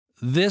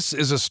This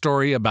is a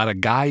story about a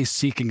guy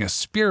seeking a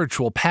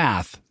spiritual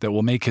path that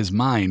will make his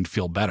mind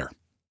feel better.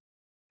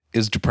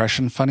 Is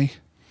depression funny?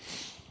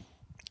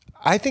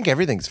 I think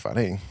everything's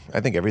funny. I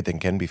think everything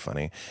can be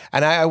funny.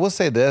 And I will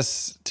say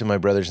this to my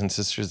brothers and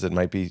sisters that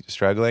might be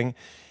struggling.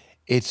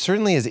 It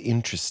certainly is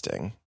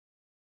interesting.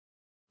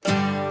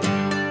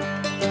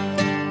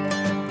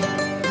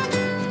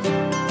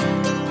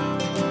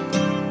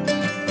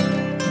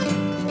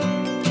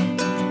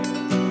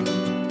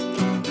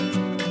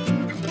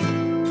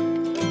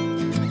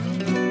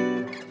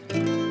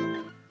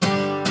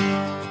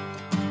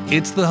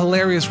 It's The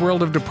Hilarious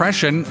World of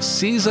Depression,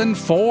 Season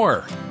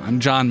 4. I'm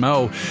John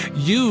Moe.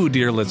 You,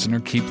 dear listener,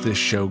 keep this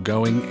show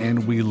going,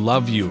 and we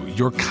love you.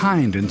 You're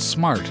kind and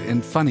smart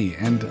and funny,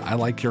 and I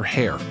like your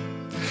hair.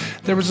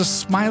 There was a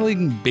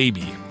smiling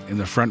baby in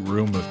the front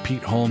room of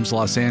Pete Holmes'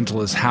 Los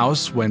Angeles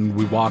house when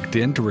we walked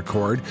in to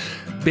record.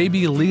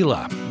 Baby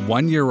Leela,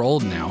 1 year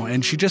old now,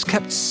 and she just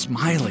kept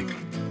smiling.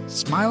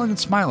 Smiling and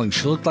smiling.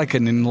 She looked like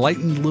an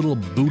enlightened little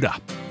Buddha.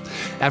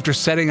 After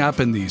setting up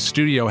in the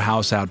studio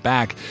house out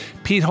back,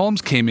 Pete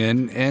Holmes came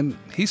in and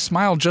he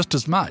smiled just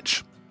as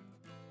much.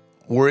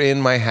 We're in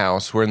my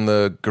house. We're in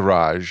the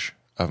garage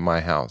of my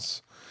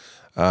house.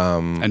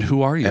 And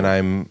who are you? And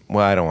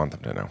I don't want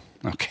them to know.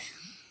 Okay.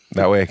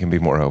 That way I can be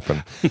more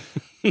open.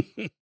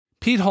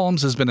 Pete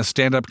Holmes has been a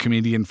stand-up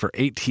comedian for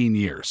 18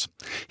 years.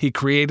 He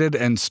created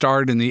and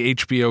starred in the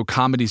HBO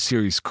comedy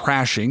series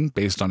Crashing,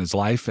 based on his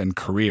life and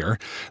career.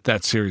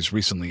 That series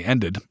recently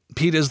ended.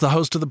 Pete is the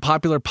host of the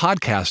popular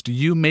podcast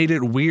You Made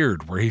It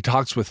Weird, where he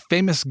talks with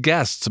famous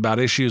guests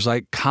about issues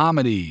like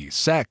comedy,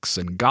 sex,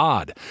 and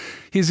God.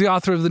 He's the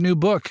author of the new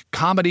book,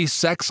 Comedy,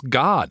 Sex,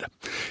 God.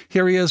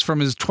 Here he is from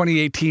his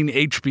 2018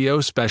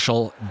 HBO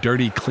special,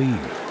 Dirty Clean.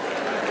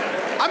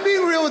 I'm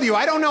being real with you.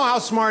 I don't know how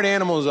smart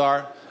animals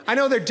are. I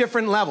know they're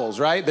different levels,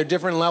 right? They're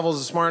different levels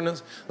of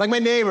smartness. Like my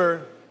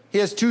neighbor, he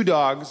has 2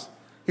 dogs.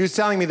 He was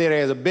telling me that he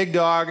has a big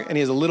dog and he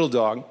has a little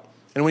dog.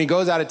 And when he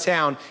goes out of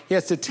town, he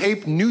has to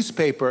tape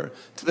newspaper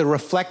to the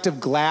reflective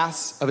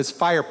glass of his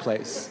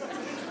fireplace.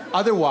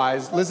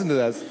 Otherwise, listen to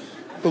this,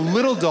 the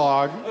little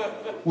dog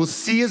will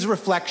see his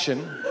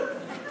reflection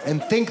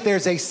and think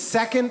there's a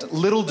second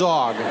little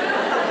dog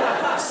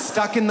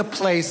stuck in the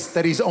place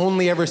that he's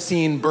only ever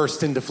seen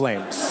burst into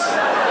flames.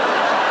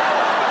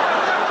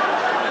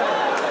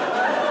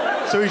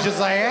 So he's just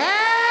like, hey!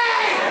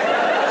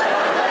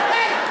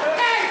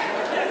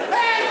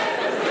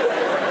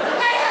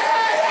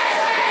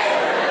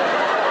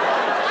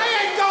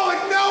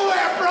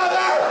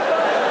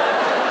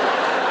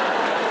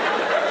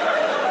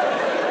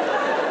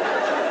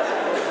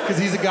 Because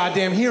he's a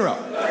goddamn hero.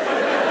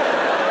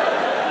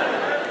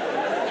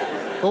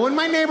 But when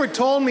my neighbor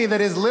told me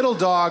that his little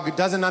dog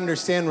doesn't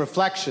understand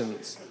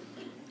reflections,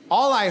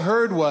 all I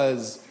heard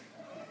was,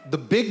 the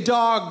big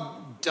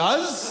dog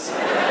does?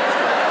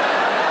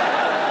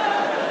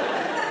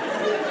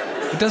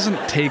 It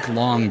doesn't take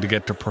long to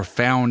get to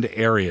profound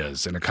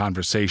areas in a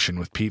conversation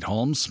with Pete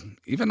Holmes,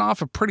 even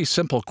off a pretty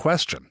simple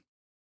question.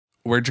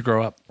 Where'd you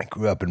grow up? I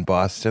grew up in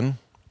Boston.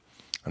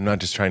 I'm not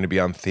just trying to be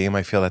on theme.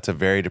 I feel that's a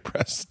very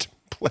depressed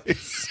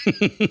place.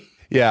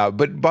 Yeah,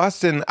 but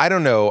Boston, I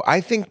don't know.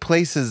 I think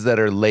places that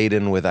are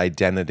laden with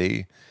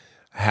identity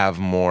have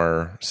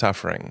more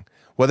suffering.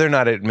 Whether or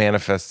not it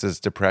manifests as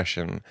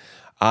depression,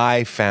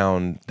 I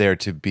found there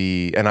to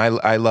be, and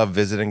I love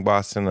visiting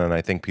Boston, and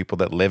I think people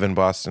that live in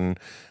Boston,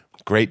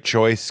 great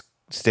choice,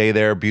 stay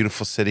there,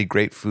 beautiful city,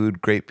 great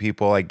food, great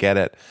people, I get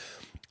it.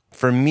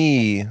 For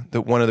me,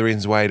 one of the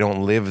reasons why I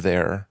don't live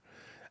there,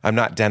 I'm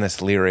not Dennis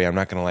Leary, I'm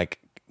not going to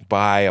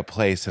buy a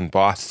place in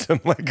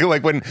Boston.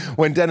 like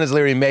when Dennis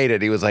Leary made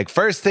it, he was like,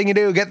 first thing you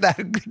do, get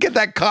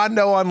that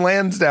condo on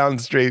Lansdowne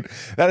Street.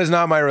 That is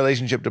not my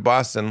relationship to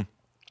Boston.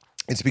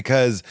 It's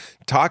because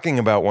talking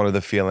about one of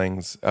the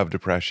feelings of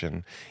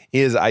depression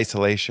is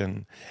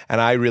isolation.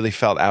 And I really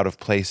felt out of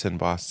place in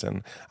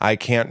Boston. I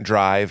can't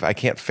drive. I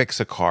can't fix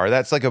a car.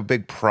 That's like a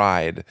big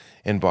pride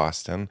in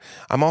Boston.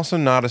 I'm also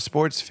not a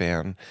sports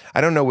fan.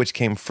 I don't know which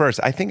came first.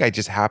 I think I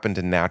just happen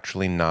to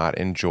naturally not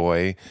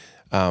enjoy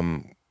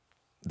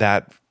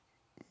that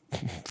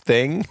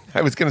thing.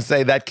 I was going to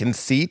say that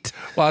conceit.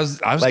 Well, I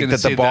was like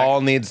that the ball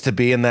needs to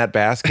be in that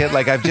basket.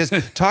 Like I've just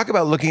talk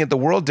about looking at the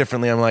world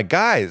differently. I'm like,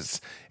 guys,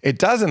 it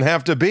doesn't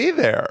have to be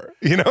there.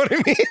 You know what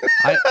I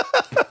mean?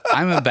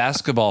 I'm a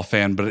basketball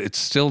fan, but it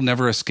still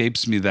never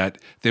escapes me that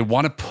they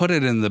want to put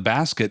it in the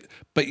basket,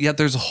 but yet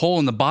there's a hole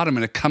in the bottom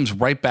and it comes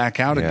right back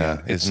out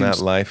again. Isn't that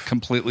life?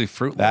 Completely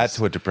fruitless. That's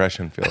what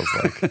depression feels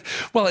like.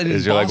 Well, you're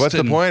Boston, like, what's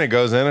the point? It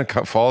goes in and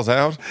falls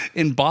out.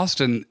 In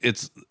Boston,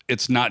 it's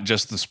not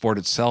just the sport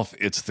itself,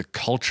 it's the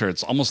culture.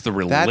 It's almost the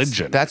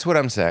religion. That's what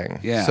I'm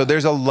saying. Yeah. So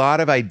there's a lot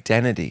of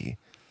identity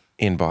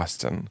in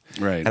Boston.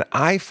 Right. And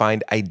I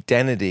find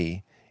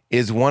identity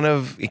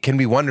it can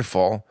be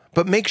wonderful,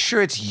 but make sure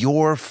it's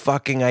your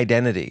fucking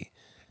identity.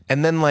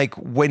 And then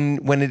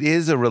when it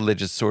is a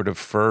religious sort of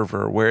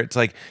fervor where it's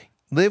like,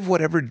 live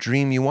whatever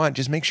dream you want,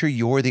 just make sure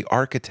you're the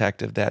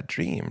architect of that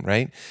dream,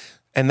 right?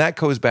 And that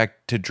goes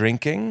back to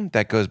drinking.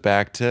 That goes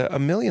back to a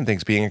million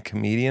things. Being a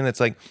comedian, it's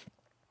like,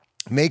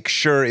 make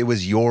sure it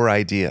was your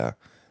idea.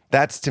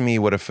 That's to me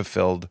what a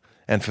fulfilled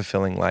and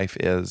fulfilling life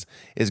is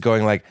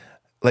going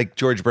like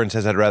George Burns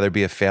says, I'd rather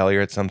be a failure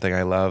at something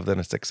I love than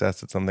a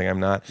success at something I'm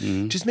not.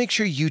 Just make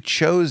sure you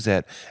chose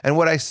it. And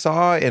what I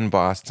saw in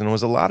Boston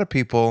was a lot of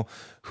people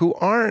who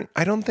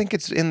I don't think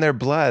it's in their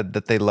blood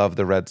that they love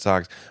the Red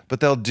Sox, but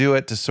they'll do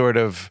it to sort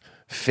of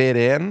fit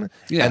in.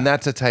 Yeah. And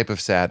that's a type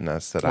of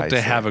sadness that I see.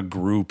 To have a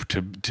group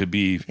to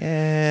be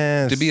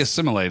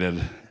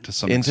assimilated to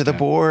some into extent. The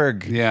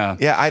Borg. Yeah.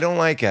 Yeah, I don't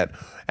like it.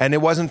 And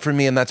it wasn't for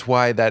me, and that's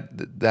why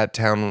that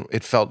town,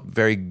 it felt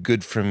very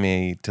good for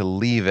me to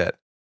leave it.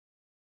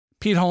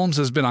 Pete Holmes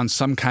has been on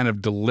some kind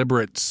of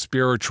deliberate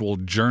spiritual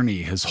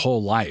journey his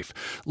whole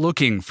life,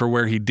 looking for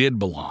where he did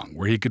belong,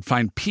 where he could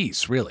find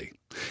peace, really.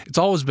 It's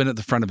always been at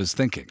the front of his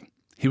thinking.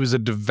 He was a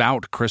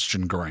devout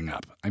Christian growing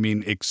up. I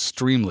mean,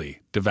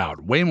 extremely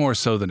devout, way more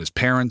so than his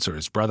parents or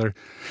his brother.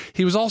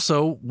 He was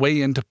also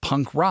way into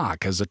punk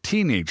rock as a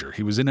teenager.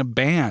 He was in a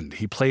band.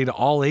 He played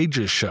all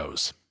ages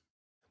shows.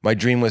 My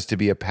dream was to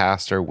be a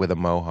pastor with a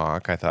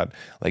mohawk. I thought,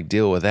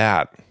 deal with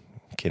that,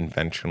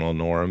 conventional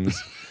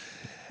norms.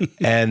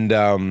 And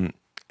then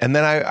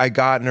I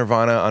got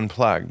Nirvana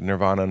Unplugged.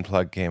 Nirvana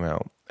Unplugged came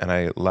out, and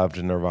I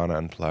loved Nirvana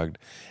Unplugged.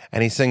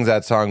 And he sings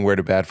that song, Where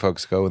Do Bad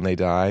Folks Go When They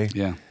Die?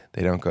 Yeah.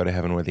 They don't go to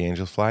heaven where the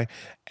angels fly.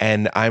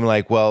 And I'm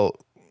like, well,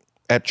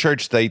 at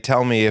church, they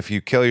tell me if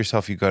you kill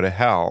yourself, you go to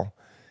hell.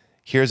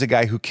 Here's a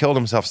guy who killed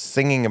himself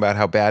singing about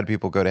how bad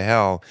people go to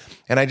hell.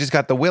 And I just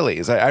got the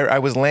willies. I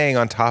was laying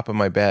on top of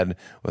my bed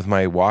with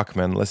my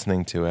Walkman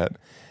listening to it.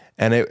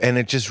 And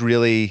it just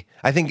really,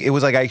 I think it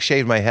was like I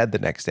shaved my head the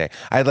next day.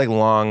 I had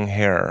long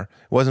hair.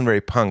 It wasn't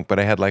very punk, but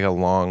I had a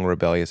long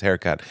rebellious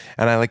haircut.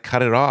 And I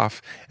cut it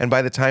off. And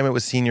by the time it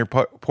was senior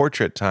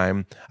portrait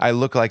time, I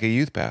look like a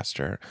youth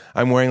pastor.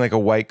 I'm wearing a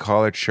white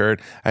collared shirt.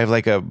 I have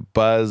a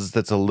buzz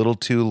that's a little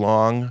too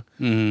long.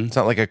 Mm-hmm. It's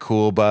not a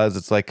cool buzz.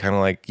 It's kind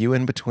of you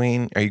in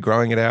between. Are you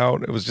growing it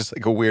out? It was just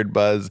a weird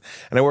buzz.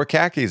 And I wore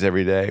khakis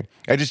every day.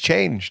 I just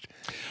changed.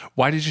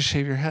 Why did you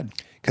shave your head?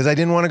 Because I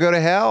didn't want to go to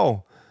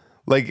hell.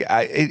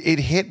 It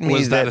hit me.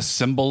 Was that a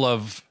symbol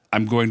of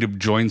I'm going to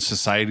join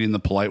society in the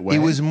polite way? It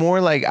was more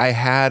I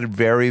had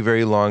very,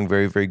 very long,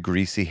 very, very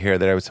greasy hair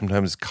that I would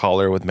sometimes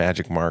color with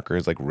magic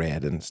markers,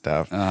 red and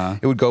stuff.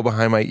 It would go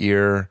behind my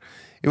ear.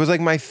 It was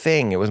my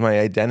thing. It was my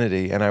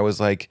identity. And I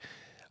was I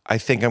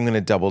think I'm going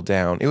to double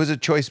down. It was a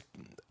choice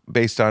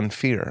based on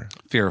fear.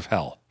 Fear of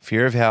hell.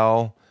 Fear of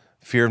hell,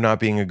 fear of not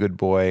being a good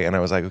boy. And I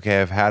was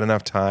okay, I've had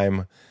enough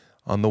time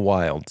on the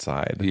wild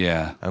side.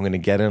 Yeah. I'm going to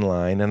get in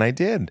line. And I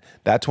did.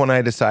 That's when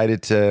I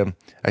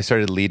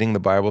started leading the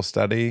Bible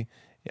study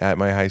at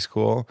my high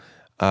school.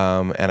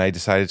 And I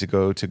decided to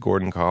go to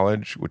Gordon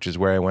College, which is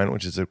where I went,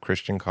 which is a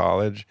Christian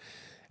college.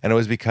 And it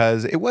was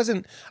because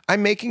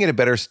I'm making it a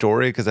better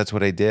story because that's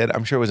what I did.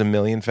 I'm sure it was a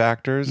million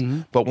factors,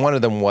 but one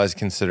of them was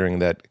considering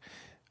that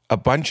a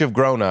bunch of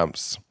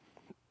grownups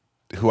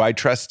who I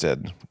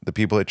trusted, the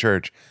people at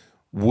church,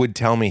 would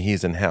tell me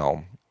he's in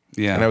hell.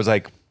 Yeah. And I was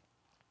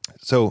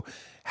so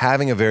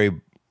having a very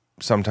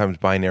sometimes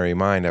binary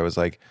mind, I was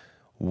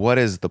what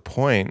is the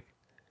point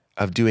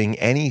of doing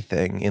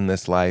anything in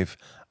this life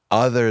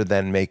other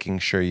than making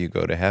sure you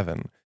go to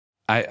heaven?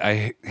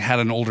 I had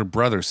an older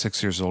brother,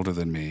 6 years older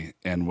than me.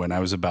 And when I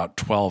was about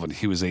 12 and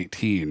he was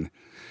 18,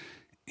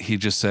 he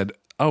just said,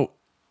 oh,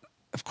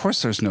 of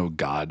course there's no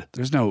God.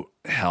 There's no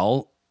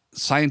hell.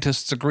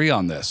 Scientists agree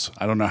on this.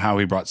 I don't know how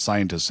he brought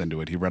scientists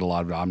into it. He read a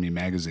lot of Omni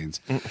magazines.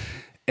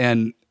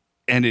 And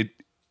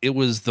it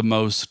was the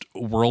most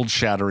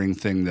world-shattering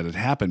thing that had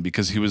happened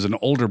because he was an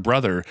older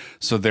brother,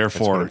 so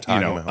therefore,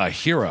 a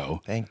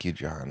hero. Thank you,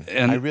 John.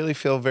 And I really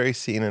feel very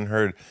seen and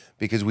heard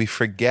because we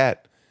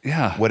forget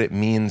what it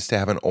means to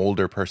have an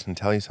older person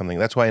tell you something.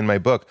 That's why in my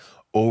book,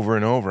 over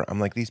and over,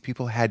 I'm these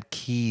people had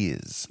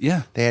keys.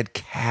 Yeah. They had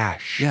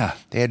cash. Yeah.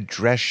 They had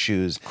dress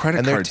shoes.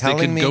 Credit cards. They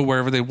could go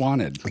wherever they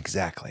wanted.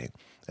 Exactly.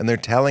 And they're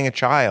telling a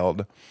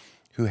child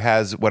who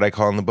has what I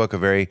call in the book a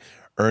very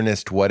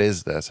earnest, what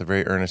is this? A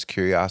very earnest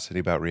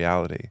curiosity about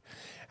reality.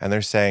 And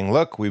they're saying,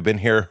 look, we've been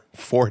here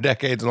 4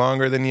 decades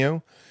longer than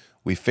you.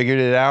 We figured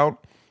it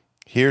out.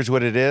 Here's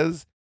what it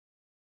is.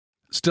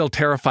 Still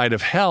terrified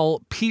of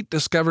hell, Pete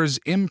discovers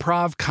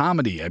improv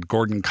comedy at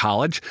Gordon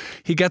College.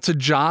 He gets a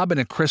job in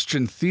a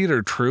Christian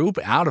theater troupe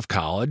out of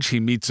college. He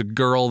meets a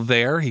girl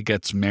there. He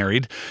gets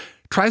married.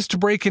 Tries to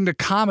break into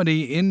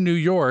comedy in New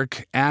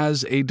York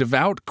as a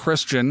devout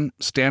Christian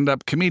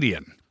stand-up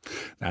comedian.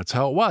 That's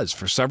how it was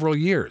for several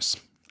years.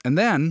 And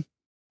then...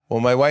 Well,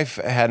 my wife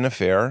had an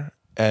affair,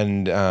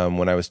 and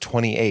when I was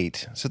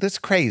 28, so that's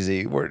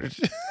crazy.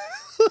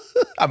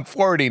 I'm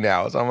 40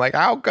 now, so I'm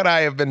how could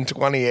I have been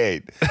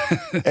 28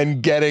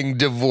 and getting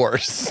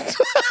divorced?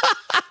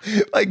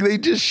 They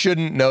just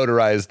shouldn't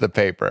notarize the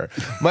paper.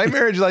 My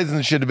marriage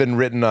license should have been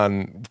written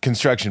on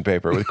construction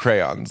paper with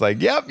crayons.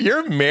 Yep,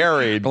 you're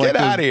married. Get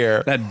out of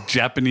here. That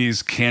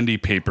Japanese candy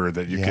paper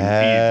that you can eat.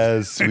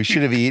 Yes, we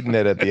should have eaten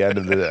it at the end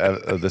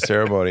of the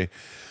ceremony.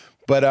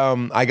 But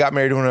I got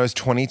married when I was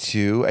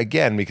 22,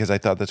 again, because I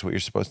thought that's what you're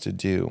supposed to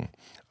do.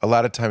 a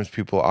lot of times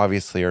people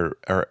obviously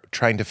are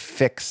trying to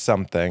fix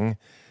something,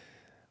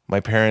 my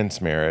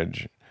parents'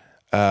 marriage,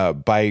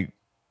 by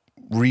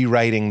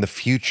rewriting the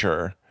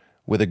future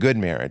with a good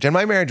marriage. And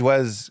my marriage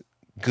was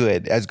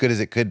good as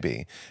it could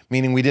be,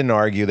 meaning we didn't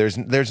argue.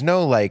 There's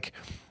no like,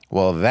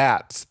 well,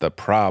 that's the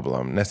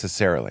problem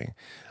necessarily,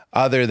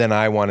 other than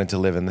I wanted to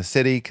live in the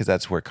city because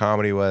that's where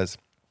comedy was,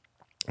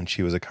 and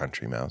she was a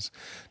country mouse.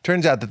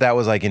 Turns out that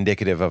was like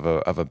indicative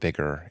of a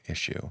bigger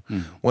issue.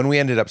 When we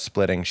ended up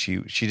splitting,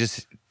 she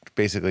just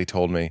basically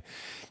told me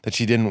that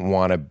she didn't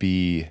want to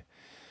be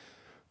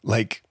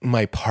like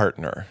my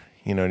partner.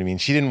 You know what I mean?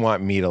 She didn't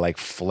want me to like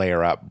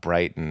flare up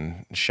bright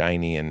and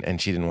shiny,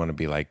 and she didn't want to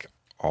be like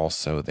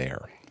also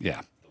there. Yeah.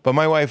 But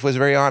my wife was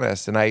very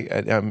honest, and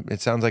it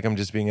sounds like I'm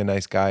just being a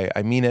nice guy.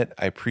 I mean it.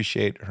 I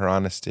appreciate her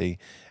honesty,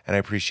 and I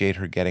appreciate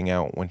her getting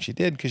out when she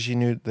did because she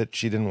knew that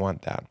she didn't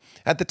want that.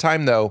 At the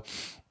time, though,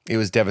 it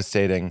was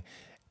devastating,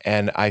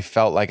 and I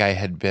felt like I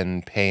had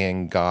been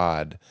paying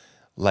God,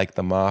 like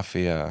the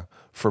mafia,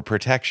 for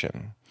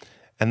protection.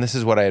 And this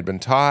is what I had been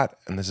taught,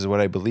 and this is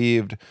what I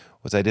believed,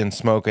 was I didn't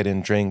smoke, I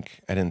didn't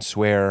drink, I didn't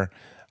swear,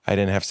 I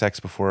didn't have sex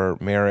before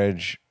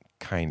marriage,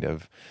 kind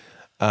of.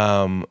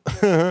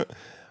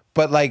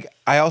 But like,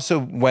 I also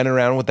went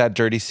around with that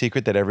dirty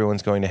secret that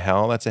everyone's going to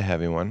hell. That's a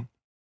heavy one.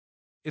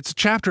 It's a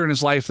chapter in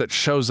his life that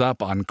shows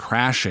up on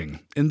Crashing.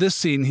 In this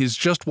scene, he's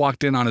just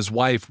walked in on his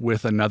wife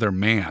with another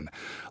man.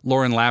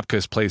 Lauren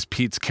Lapkus plays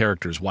Pete's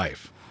character's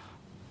wife.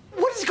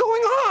 What is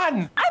going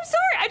on? I'm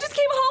sorry, I just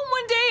came home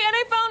one day and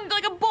I found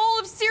like a bowl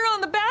of cereal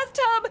in the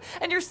bathtub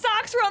and your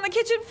socks were on the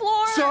kitchen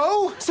floor.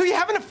 So you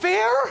have an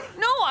affair?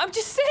 No, I'm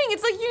just saying,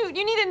 it's like you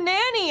need a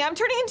nanny. I'm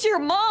turning into your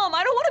mom.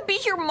 I don't want to be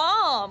your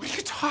mom. What are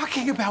you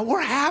talking about?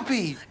 We're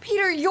happy.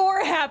 Peter,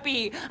 you're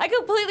happy. I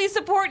completely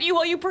support you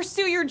while you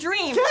pursue your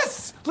dreams.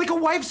 Yes, like a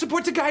wife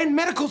supports a guy in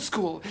medical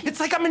school. It's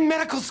like I'm in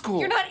medical school.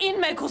 You're not in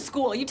medical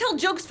school. You tell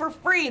jokes for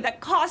free that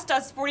cost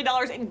us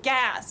 $40 in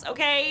gas,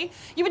 okay?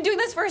 You've been doing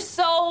this for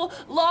so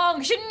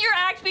long. Shouldn't your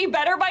act be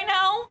better by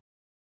now?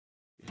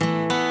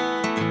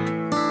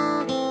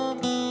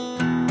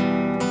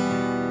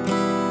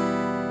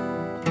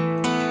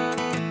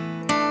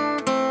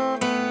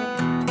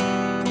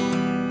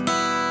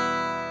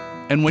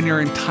 And when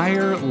your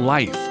entire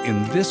life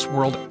in this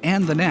world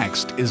and the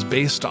next is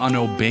based on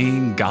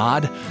obeying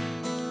God,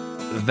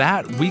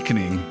 that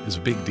weakening is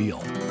a big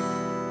deal.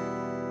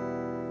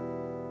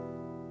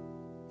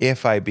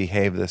 If I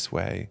behave this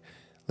way,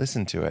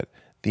 listen to it,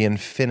 the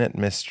infinite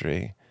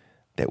mystery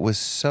that was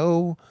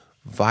so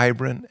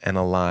vibrant and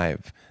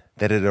alive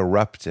that it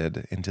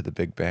erupted into the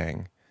Big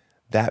Bang,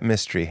 that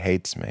mystery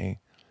hates me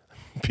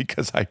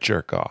because I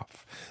jerk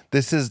off.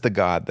 This is the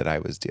God that I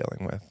was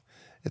dealing with.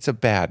 It's a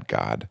bad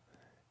God.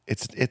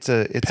 It's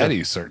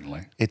Petty,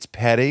 certainly. It's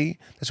petty.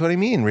 That's what I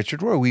mean, Richard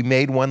Rohr. We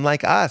made one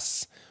like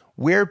us.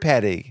 We're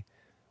petty.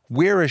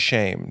 We're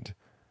ashamed.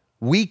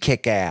 We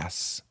kick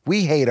ass.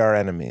 We hate our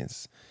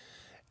enemies.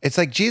 It's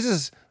like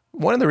Jesus,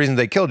 one of the reasons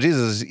they killed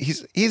Jesus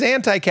is he's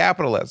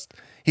anti-capitalist.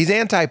 He's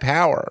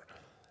anti-power.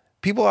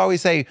 People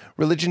always say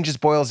religion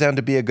just boils down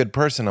to be a good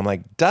person. I'm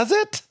like, does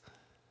it?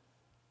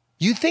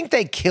 You think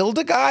they killed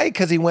a guy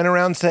because he went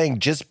around saying,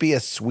 just be a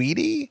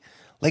sweetie?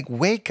 Like,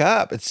 wake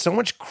up. It's so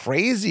much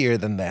crazier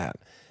than that.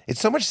 It's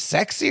so much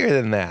sexier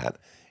than that.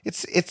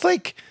 It's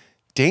like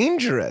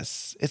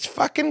dangerous. It's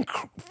fucking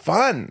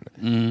fun.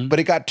 Mm-hmm. But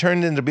it got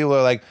turned into people who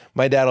are like,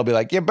 my dad will be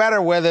like, you're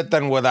better with it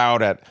than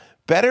without it.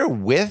 Better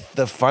with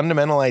the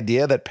fundamental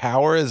idea that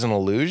power is an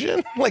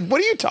illusion? Like, what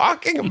are you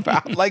talking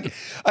about? Like,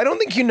 I don't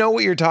think you know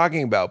what you're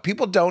talking about.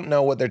 People don't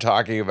know what they're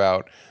talking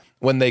about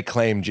when they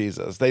claim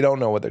Jesus. They don't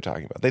know what they're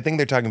talking about. They think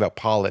they're talking about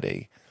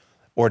polity.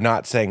 Or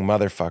not saying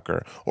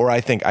motherfucker, or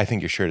I think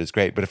your shirt is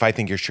great, but if I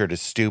think your shirt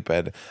is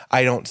stupid,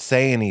 I don't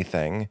say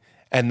anything,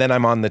 and then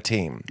I'm on the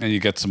team. And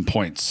you get some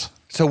points.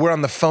 So we're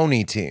on the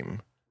phony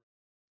team.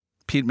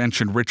 Pete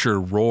mentioned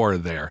Richard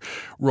Rohr there.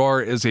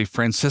 Rohr is a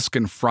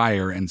Franciscan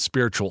friar and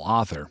spiritual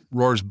author.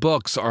 Rohr's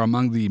books are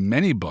among the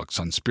many books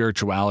on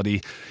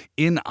spirituality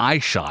in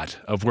eyeshot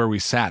of where we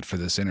sat for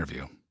this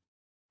interview.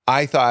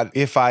 I thought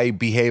if I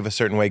behave a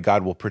certain way,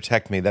 God will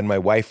protect me. Then my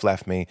wife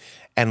left me.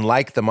 And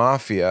like the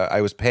mafia,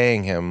 I was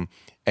paying him,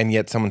 and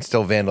yet someone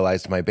still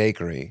vandalized my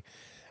bakery.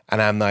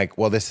 And I'm like,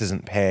 well, this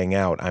isn't paying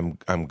out.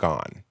 I'm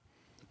gone.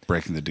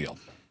 Breaking the deal.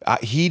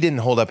 He didn't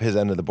hold up his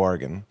end of the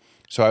bargain.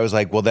 So I was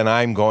like, well, then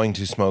I'm going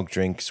to smoke,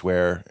 drink,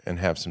 swear, and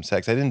have some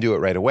sex. I didn't do it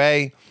right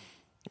away.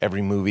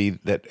 Every movie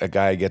that a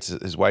guy gets,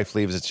 his wife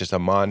leaves, it's just a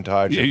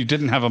montage. Yeah, you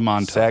didn't have a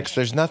montage. Sex.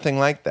 There's nothing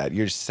like that.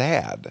 You're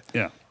sad.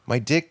 Yeah. My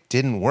dick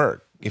didn't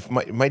work. If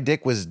my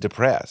dick was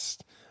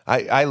depressed,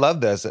 I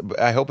love this.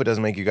 I hope it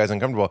doesn't make you guys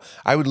uncomfortable.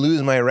 I would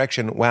lose my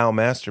erection while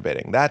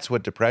masturbating. That's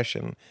what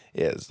depression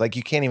is. Like,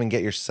 you can't even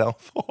get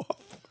yourself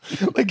off.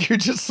 Like, you're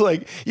just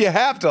like, you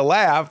have to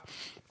laugh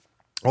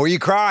or you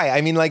cry.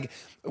 I mean, like,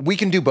 we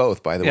can do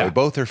both, by the way.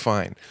 Both are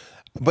fine.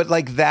 But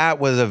like, that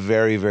was a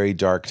very, very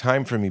dark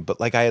time for me. But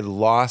like, I had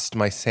lost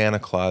my Santa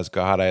Claus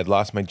God. I had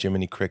lost my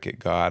Jiminy Cricket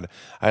God.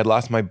 I had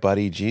lost my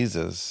buddy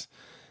Jesus,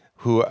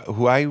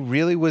 who I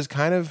really was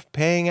kind of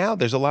paying out.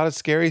 There's a lot of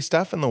scary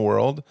stuff in the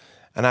world,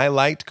 and I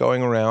liked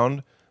going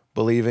around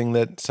believing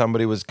that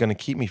somebody was going to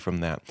keep me from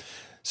that.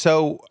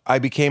 So I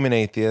became an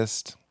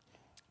atheist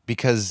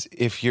because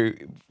if you're,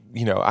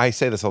 I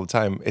say this all the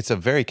time, it's a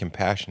very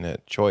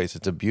compassionate choice.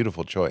 It's a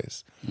beautiful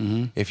choice.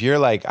 Mm-hmm. If you're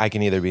like, I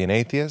can either be an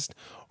atheist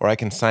or I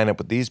can sign up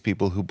with these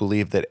people who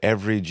believe that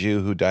every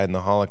Jew who died in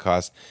the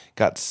Holocaust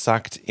got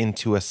sucked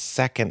into a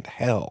second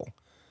hell.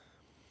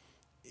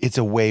 It's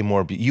a way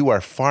more, you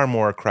are far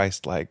more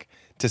Christ-like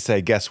to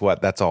say, guess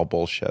what? That's all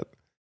bullshit.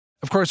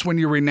 Of course, when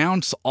you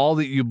renounce all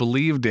that you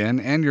believed in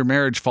and your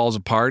marriage falls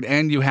apart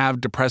and you have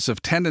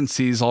depressive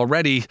tendencies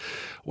already,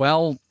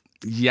 well,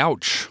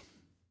 youch.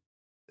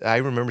 I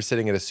remember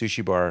sitting at a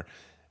sushi bar.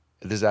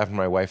 This is after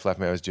my wife left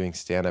me. I was doing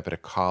stand-up at a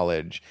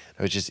college.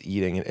 I was just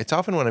eating. And it's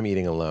often when I'm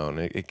eating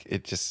alone.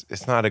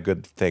 It's not a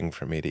good thing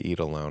for me to eat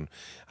alone.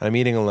 And I'm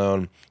eating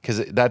alone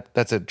because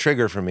that's a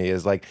trigger for me,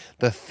 is like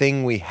the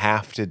thing we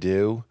have to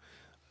do.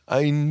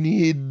 I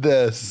need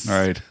this.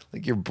 Right.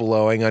 Like you're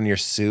blowing on your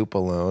soup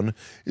alone.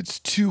 It's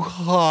too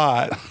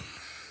hot.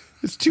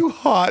 It's too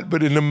hot,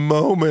 but in a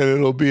moment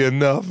it'll be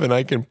enough and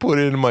I can put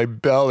it in my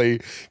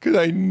belly because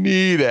I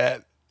need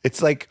it.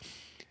 It's like,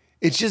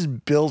 it's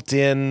just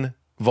built-in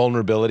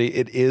vulnerability.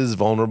 It is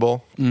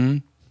vulnerable. Mm-hmm.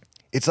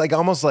 It's like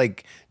almost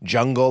like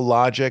jungle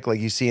logic.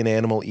 Like you see an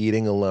animal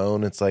eating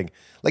alone. It's like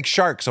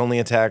sharks only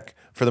attack,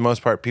 for the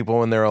most part, people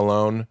when they're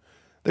alone.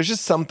 There's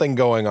just something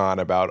going on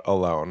about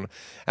alone.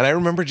 And I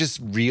remember just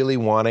really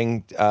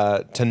wanting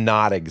to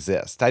not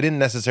exist. I didn't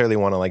necessarily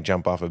want to like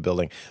jump off a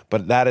building,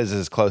 but that is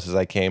as close as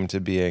I came to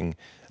being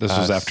This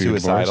was after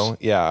suicidal. your divorce?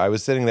 Yeah, I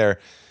was sitting there.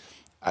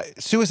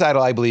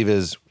 Suicidal, I believe,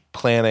 is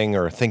planning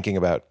or thinking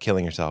about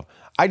killing yourself.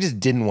 I just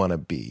didn't want to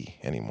be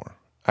anymore.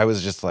 I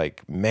was just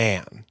like,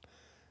 man,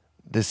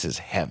 this is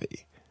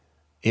heavy.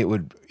 It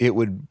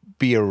would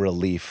be a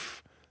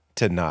relief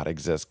to not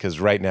exist, because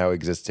right now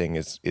existing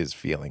is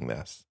feeling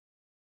this.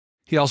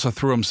 He also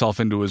threw himself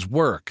into his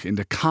work,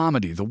 into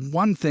comedy, the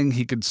one thing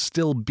he could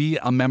still be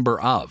a member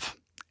of.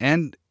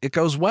 And it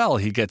goes well.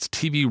 He gets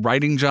TV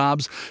writing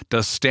jobs,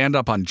 does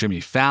stand-up on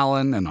Jimmy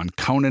Fallon and on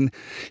Conan.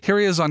 Here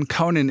he is on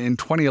Conan in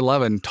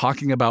 2011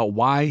 talking about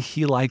why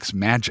he likes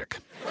magic.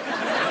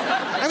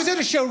 I was at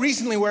a show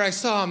recently where I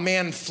saw a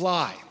man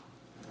fly.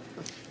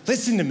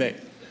 Listen to me.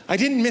 I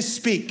didn't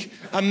misspeak.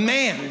 A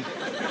man,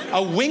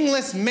 a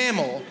wingless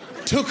mammal,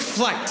 took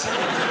flight.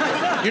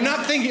 You're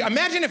not thinking,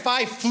 imagine if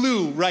I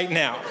flew right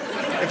now.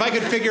 If I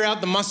could figure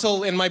out the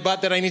muscle in my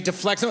butt that I need to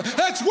flex.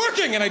 That's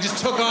working! And I just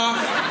took off.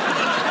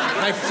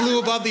 And I flew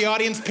above the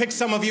audience, picked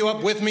some of you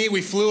up with me.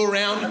 We flew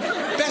around.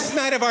 Best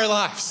night of our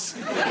lives.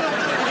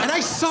 And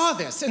I saw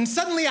this, and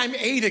suddenly I'm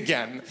 8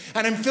 again,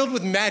 and I'm filled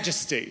with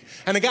majesty.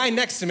 And the guy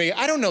next to me,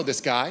 I don't know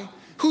this guy.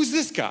 Who's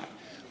this guy?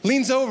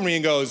 Leans over me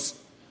and goes,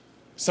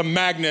 some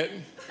magnet.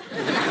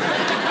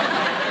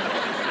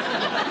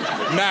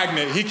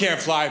 Magnet, he can't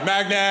fly.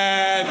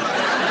 Magnet!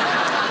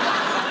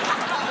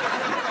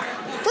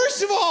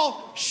 First of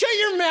all, shut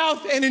your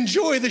mouth and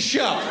enjoy the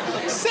show.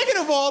 Second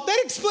of all, that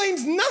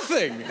explains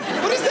nothing.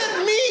 What does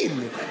that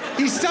mean?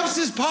 He stuffs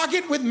his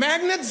pocket with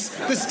magnets?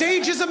 The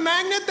stage is a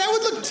magnet? That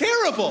would look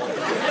terrible.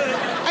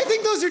 I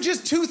think those are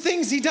just two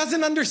things he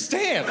doesn't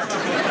understand. Like,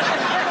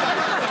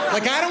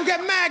 I don't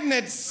get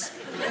magnets,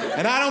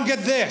 and I don't get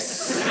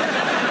this.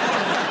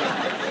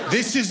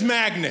 This is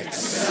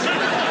magnets.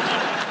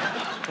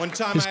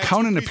 His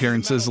Conan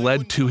appearances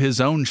led to his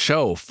own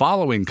show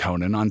following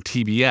Conan on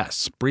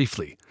TBS,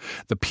 briefly,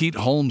 The Pete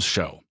Holmes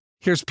Show.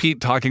 Here's Pete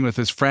talking with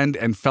his friend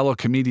and fellow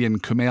comedian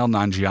Kumail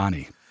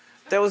Nanjiani.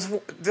 That was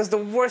the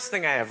worst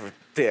thing I ever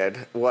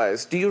did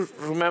was, do you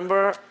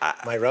remember?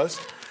 My roast?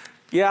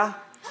 Yeah,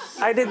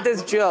 I did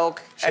this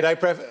joke. Should I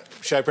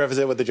preface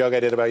it with the joke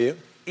I did about you?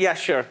 Yeah,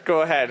 sure,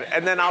 go ahead.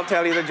 And then I'll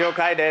tell you the joke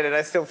I did, and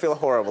I still feel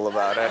horrible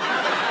about it.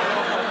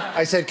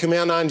 I said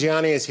Kumail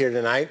Nanjiani is here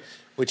tonight,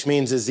 which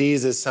means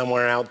Aziz is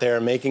somewhere out there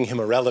making him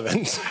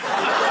irrelevant.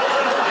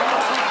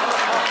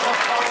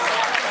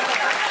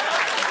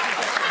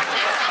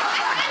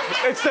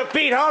 It's the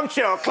Pete Holmes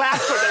Show. Clap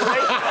for the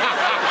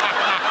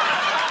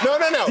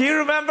No. Do you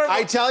remember?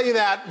 I tell you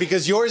that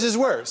because yours is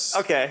worse.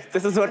 Okay,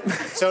 this is what...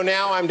 So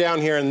now I'm down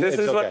here and This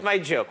is okay. what my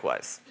joke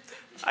was.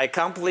 I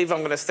can't believe I'm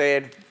going to say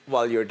it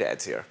while your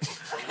dad's here.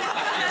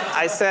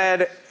 I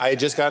said... I had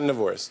just gotten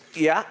divorced.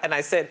 Yeah, and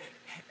I said,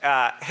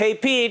 hey,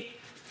 Pete,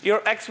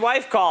 your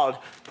ex-wife called.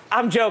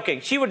 I'm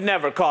joking. She would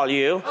never call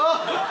you.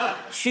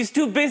 She's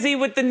too busy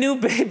with the new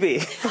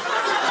baby.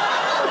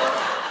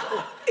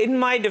 In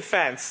my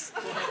defense,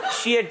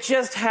 she had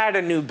just had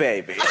a new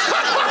baby.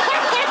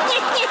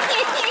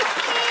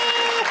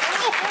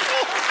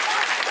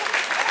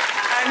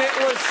 And it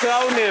was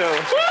so new.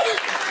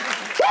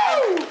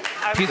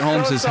 Pete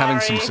Holmes is having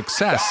some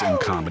success in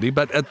comedy,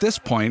 but at this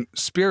point,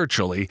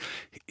 spiritually,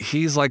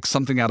 he's like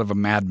something out of a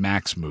Mad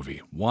Max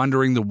movie,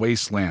 wandering the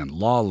wasteland,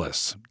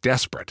 lawless,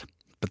 desperate.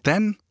 But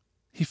then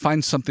he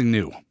finds something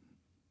new.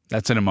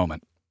 That's in a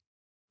moment.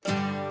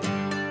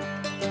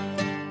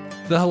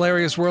 The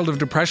Hilarious World of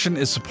Depression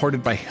is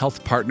supported by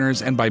health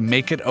partners and by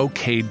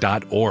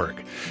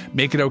MakeItOK.org.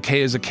 Make It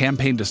OK is a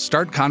campaign to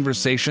start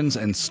conversations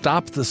and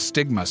stop the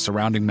stigma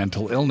surrounding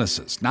mental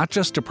illnesses, not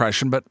just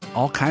depression, but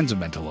all kinds of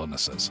mental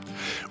illnesses.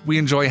 We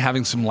enjoy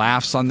having some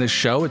laughs on this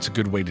show. It's a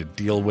good way to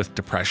deal with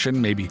depression,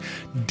 maybe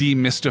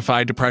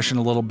demystify depression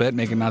a little bit,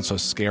 make it not so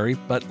scary.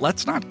 But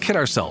let's not kid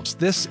ourselves.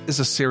 This is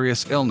a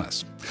serious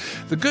illness.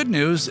 The good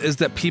news is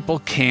that people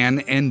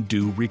can and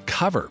do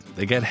recover.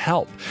 They get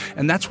help.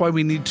 And that's why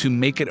we need to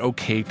make it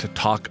okay to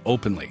talk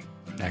openly.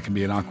 That can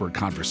be an awkward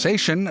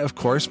conversation, of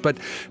course, but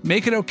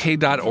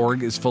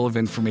MakeItOK.org is full of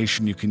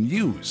information you can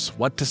use,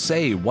 what to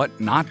say,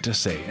 what not to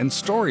say, and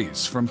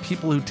stories from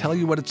people who tell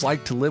you what it's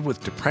like to live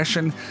with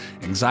depression,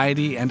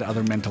 anxiety, and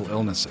other mental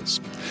illnesses.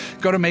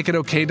 Go to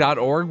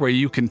MakeItOK.org where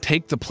you can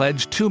take the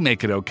pledge to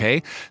Make It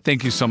Okay.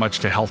 Thank you so much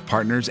to health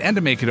partners and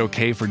to Make It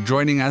Okay for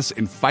joining us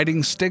in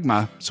fighting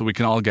stigma so we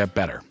can all get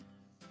better.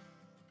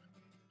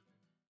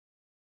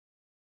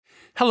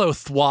 Hello,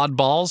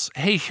 Thwadballs.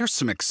 Hey, here's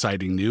some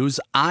exciting news.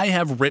 I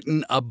have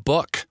written a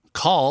book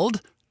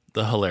called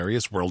The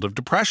Hilarious World of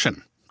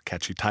Depression.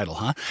 Catchy title,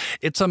 huh?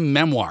 It's a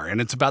memoir,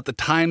 and it's about the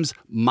times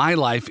my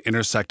life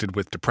intersected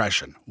with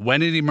depression.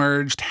 When it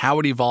emerged, how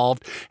it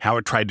evolved, how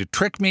it tried to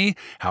trick me,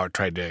 how it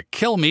tried to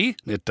kill me,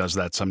 it does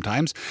that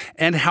sometimes,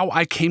 and how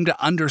I came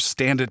to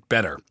understand it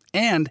better,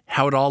 and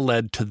how it all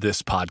led to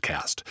this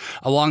podcast.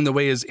 Along the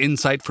way is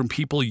insight from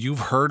people you've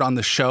heard on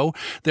the show.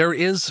 There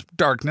is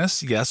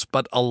darkness, yes,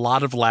 but a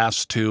lot of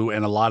laughs too,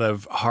 and a lot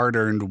of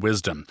hard-earned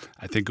wisdom.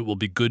 I think it will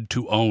be good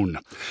to own.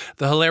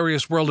 The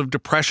Hilarious World of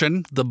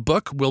Depression, the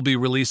book will be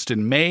released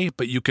in May,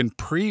 but you can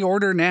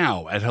pre-order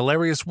now at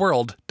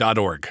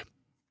hilariousworld.org.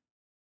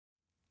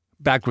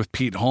 Back with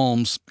Pete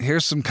Holmes,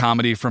 here's some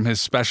comedy from his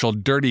special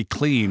Dirty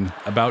Clean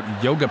about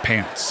yoga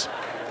pants.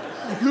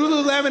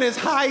 Lululemon is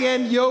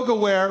high-end yoga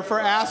wear for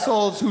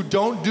assholes who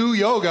don't do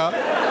yoga.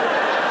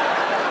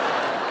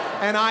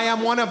 And I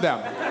am one of them.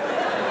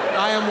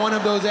 I am one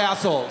of those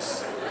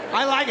assholes.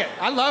 I like it.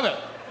 I love it.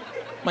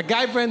 My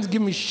guy friends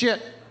give me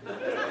shit.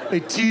 They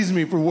tease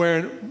me for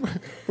wearing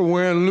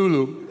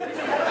Lulu.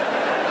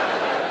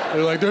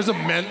 They're like, there's a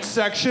men's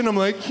section. I'm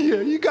like, yeah,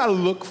 you gotta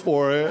look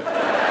for it.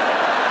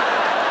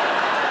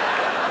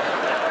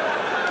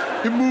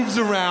 It moves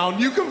around.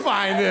 You can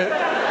find it.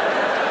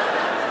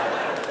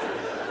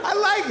 I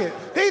like it.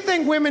 They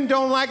think women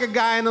don't like a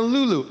guy in a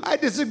Lulu. I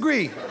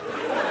disagree.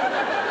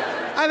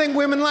 I think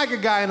women like a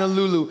guy in a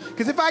Lulu.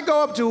 Because if I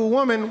go up to a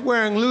woman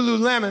wearing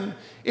Lululemon,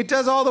 it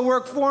does all the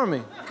work for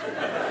me.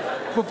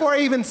 Before I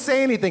even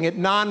say anything, it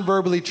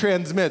non-verbally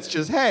transmits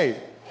just,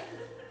 hey,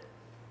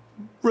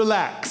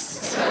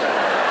 relax.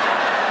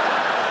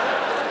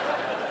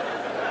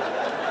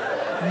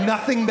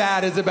 Nothing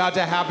bad is about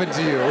to happen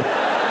to you.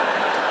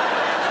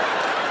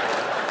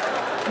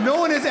 No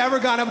one has ever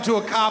gone up to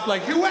a cop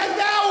like, he went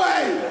that way!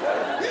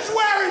 He's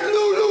wearing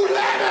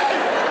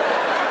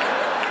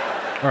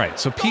Lululemon! All right,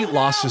 so Pete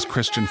lost his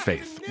Christian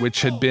faith,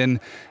 which had been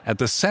at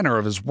the center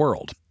of his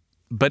world.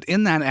 But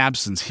in that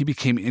absence, he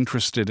became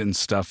interested in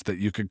stuff that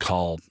you could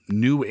call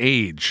New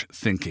Age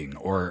thinking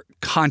or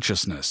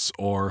consciousness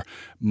or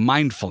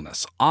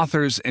mindfulness.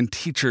 Authors and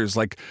teachers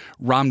like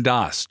Ram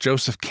Dass,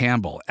 Joseph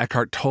Campbell,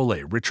 Eckhart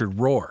Tolle, Richard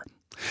Rohr.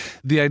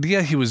 The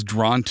idea he was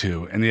drawn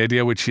to, and the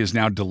idea which he is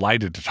now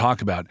delighted to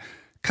talk about,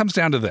 comes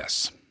down to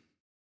this.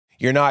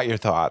 You're not your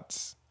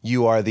thoughts.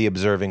 You are the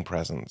observing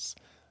presence,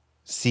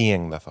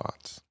 seeing the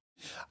thoughts.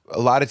 A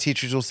lot of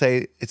teachers will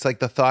say it's like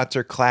the thoughts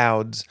are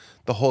clouds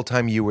the whole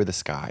time you were the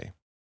sky.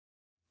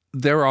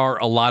 There are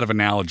a lot of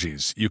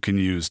analogies you can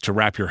use to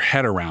wrap your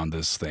head around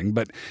this thing,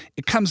 but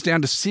it comes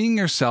down to seeing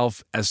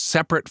yourself as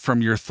separate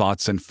from your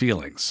thoughts and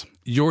feelings.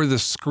 You're the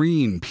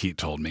screen, Pete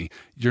told me.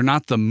 You're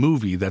not the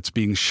movie that's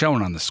being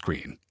shown on the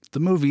screen. The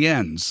movie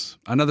ends,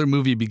 another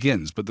movie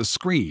begins, but the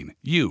screen,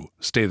 you,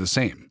 stay the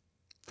same.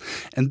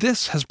 And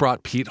this has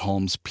brought Pete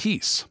Holmes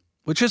peace,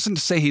 which isn't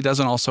to say he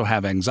doesn't also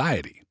have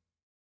anxiety.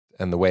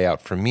 And the way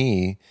out for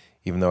me,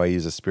 even though I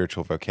use a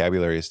spiritual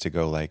vocabulary, is to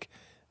go like,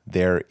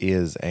 there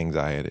is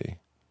anxiety.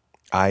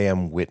 I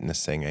am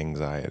witnessing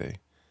anxiety,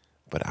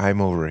 but I'm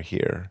over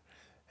here,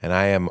 and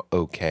I am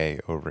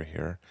okay over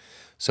here.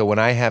 So when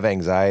I have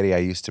anxiety, I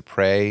used to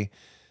pray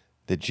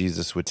that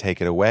Jesus would take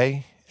it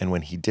away, and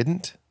when he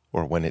didn't,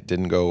 or when it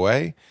didn't go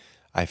away,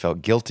 I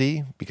felt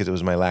guilty because it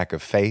was my lack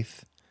of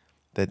faith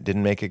that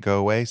didn't make it go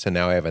away. So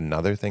now I have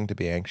another thing to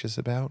be anxious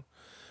about.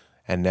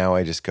 And now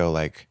I just go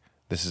like,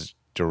 this is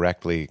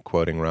directly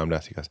quoting Ram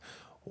Dass. He goes,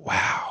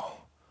 wow,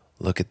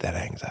 look at that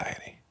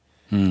anxiety.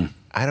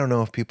 I don't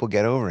know if people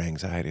get over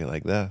anxiety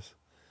like this.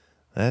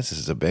 This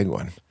is a big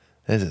one.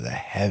 This is a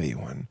heavy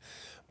one.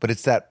 But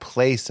it's that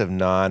place of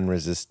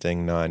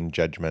non-resisting,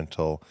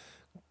 non-judgmental,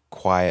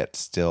 quiet,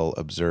 still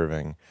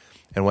observing.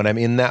 And when I'm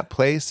in that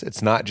place,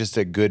 it's not just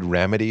a good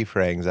remedy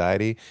for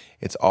anxiety.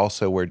 It's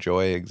also where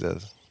joy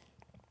exists.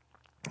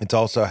 It's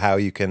also how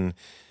you can...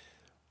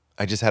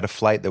 I just had a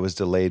flight that was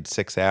delayed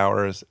 6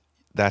 hours.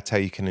 That's how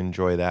you can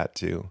enjoy that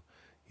too.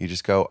 You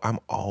just go, I'm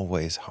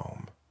always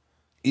home.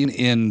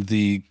 In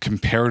the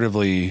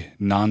comparatively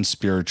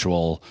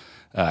non-spiritual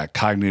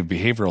cognitive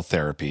behavioral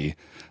therapy,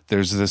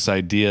 there's this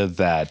idea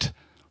that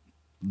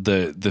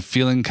the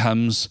feeling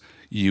comes,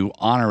 you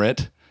honor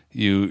it,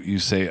 you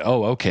say,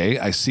 oh, okay,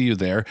 I see you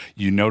there.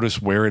 You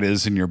notice where it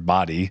is in your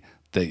body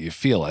that you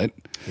feel it.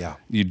 Yeah.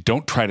 You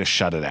don't try to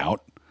shut it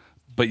out,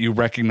 but you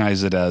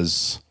recognize it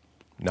as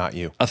Not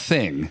you. a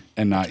thing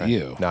and not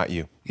you. Not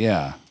you.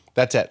 Yeah.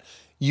 That's it.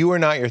 You are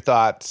not your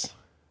thoughts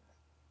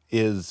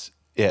is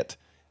it.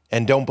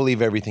 And don't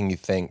believe everything you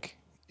think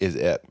is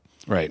it.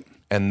 Right.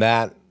 And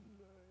that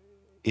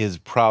is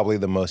probably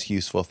the most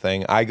useful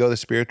thing. I go the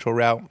spiritual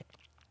route.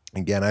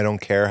 Again, I don't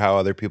care how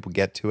other people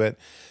get to it.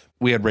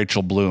 We had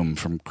Rachel Bloom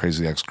from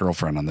Crazy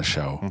Ex-Girlfriend on the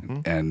show,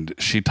 and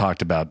she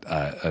talked about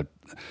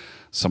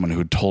someone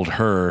who told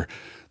her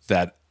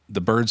that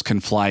the birds can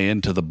fly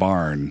into the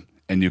barn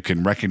and you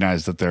can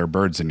recognize that there are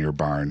birds in your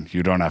barn.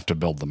 You don't have to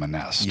build them a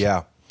nest.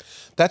 Yeah.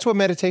 That's what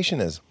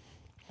meditation is.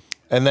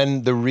 And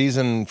then the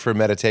reason for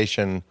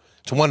meditation,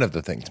 it's one of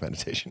the things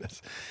meditation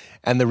is.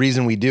 And the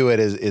reason we do it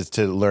is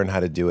to learn how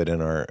to do it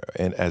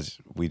as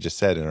we just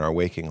said, in our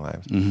waking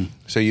lives.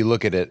 So you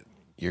look at it,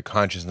 your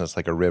consciousness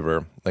like a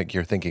river, like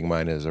your thinking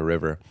mind is a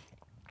river.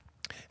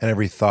 And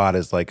every thought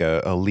is like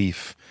a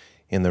leaf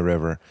in the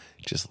river.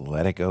 Just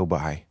let it go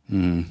by.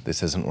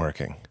 This isn't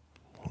working.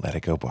 Let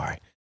it go by.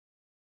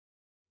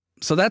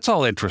 So that's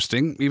all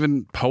interesting,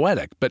 even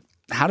poetic, but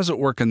how does it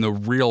work in the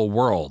real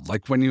world?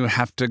 Like when you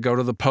have to go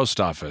to the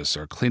post office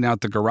or clean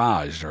out the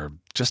garage or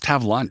just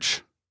have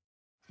lunch?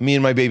 Me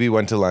and my baby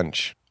went to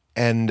lunch,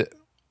 and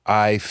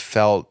I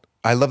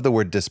love the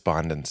word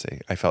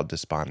despondency. I felt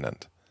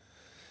despondent.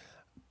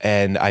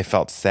 And I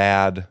felt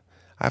sad.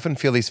 I often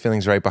feel these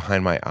feelings right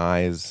behind my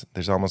eyes.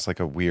 There's almost like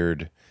a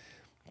weird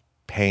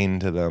pain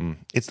to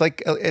them.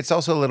 It's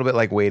also a little bit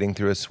like wading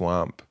through a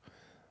swamp.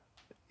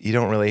 You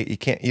don't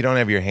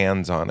have your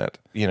hands on it.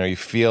 You know, you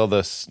feel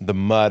the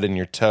mud in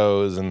your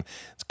toes, and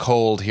it's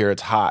cold here,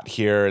 it's hot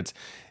here, it's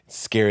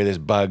scary, there's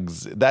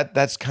bugs.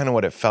 That's kind of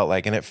what it felt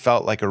like, and it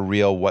felt like a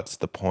real what's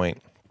the point?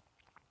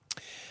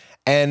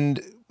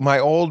 And my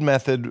old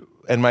method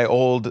and my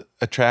old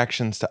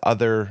attractions to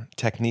other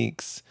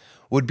techniques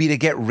would be to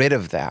get rid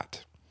of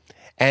that.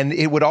 And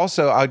it would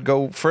also, I'd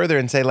go further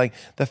and say, like,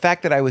 the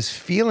fact that I was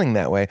feeling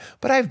that way,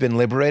 but I've been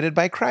liberated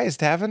by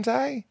Christ, haven't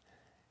I?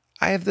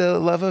 I have the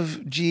love of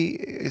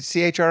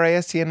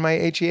Christ in my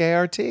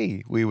HEART,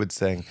 we would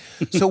sing.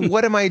 So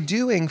what am I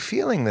doing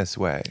feeling this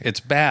way?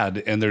 It's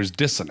bad and there's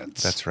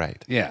dissonance. That's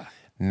right. Yeah.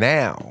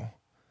 Now,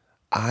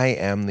 I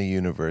am the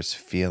universe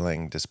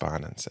feeling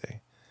despondency.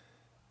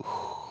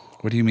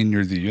 What do you mean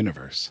you're the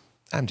universe?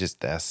 I'm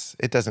just this.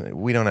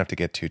 We don't have to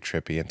get too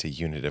trippy into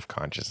unitive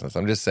consciousness.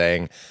 I'm just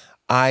saying,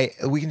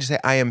 we can just say,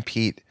 I am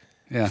Pete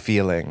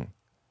feeling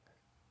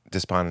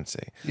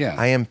despondency. Yeah.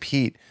 I am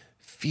Pete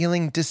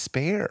feeling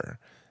despair.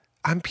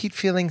 I'm Pete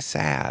feeling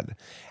sad.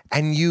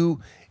 And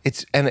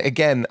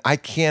again,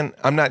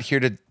 I'm not here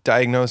to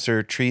diagnose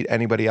or treat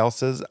anybody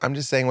else's. I'm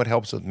just saying what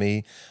helps with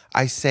me.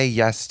 I say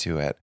yes to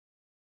it.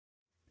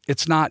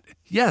 It's not,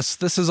 yes,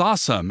 this is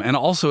awesome. And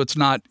also it's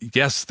not,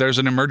 yes, there's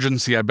an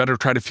emergency. I better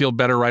try to feel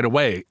better right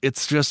away.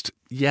 It's just,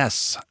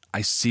 yes,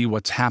 I see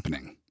what's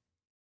happening.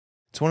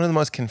 It's one of the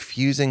most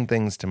confusing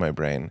things to my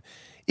brain.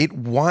 It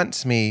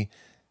wants me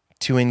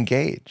to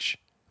engage.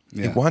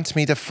 Yeah. It wants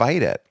me to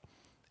fight it.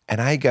 And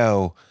I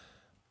go,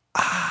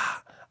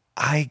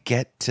 I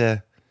get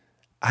to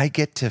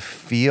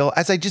feel,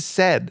 as I just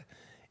said,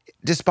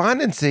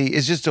 despondency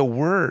is just a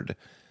word.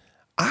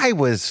 I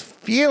was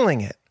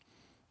feeling it.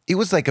 It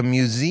was like a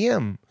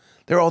museum.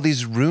 There are all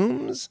these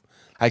rooms.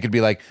 I could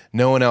be like,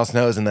 no one else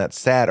knows, and that's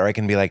sad. Or I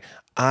can be like,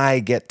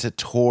 I get to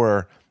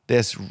tour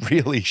this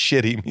really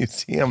shitty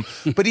museum.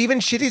 But even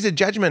shitty's a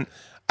judgment.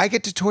 I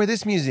get to tour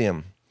this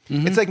museum.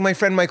 It's like my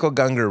friend Michael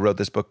Gungor wrote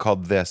this book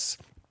called This,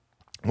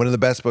 one of the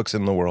best books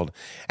in the world.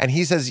 And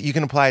he says you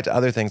can apply it to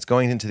other things.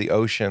 Going into the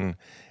ocean,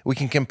 we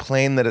can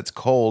complain that it's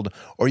cold,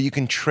 or you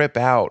can trip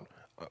out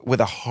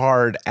with a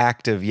hard,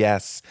 active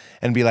yes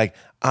and be like,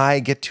 I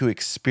get to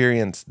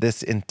experience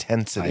this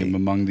intensity. I am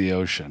among the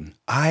ocean.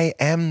 I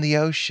am the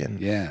ocean.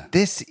 Yeah.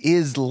 This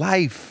is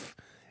life.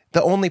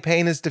 The only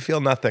pain is to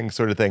feel nothing,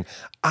 sort of thing.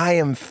 I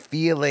am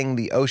feeling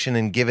the ocean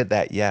and give it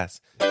that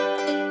yes.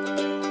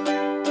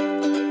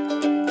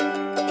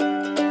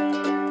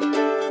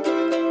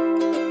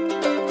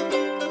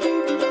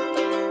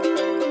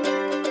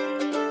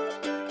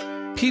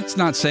 Pete's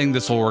not saying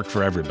this will work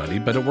for everybody,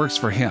 but it works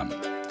for him.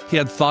 He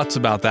had thoughts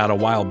about that a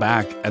while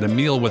back at a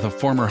meal with a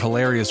former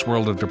Hilarious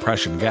World of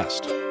Depression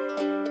guest.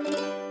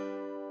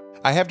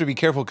 I have to be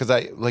careful because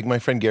like my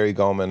friend Gary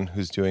Gulman,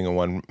 who's doing a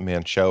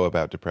one-man show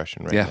about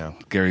depression right now.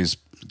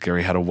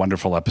 Gary had a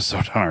wonderful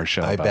episode on our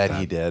show. I bet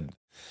he did.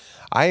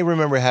 I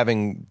remember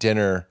having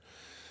dinner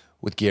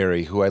with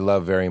Gary, who I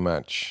love very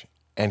much,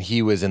 and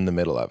he was in the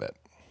middle of it.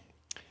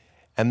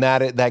 And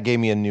that gave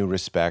me a new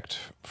respect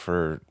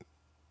for,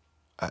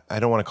 I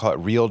don't want to call it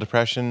real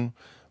depression,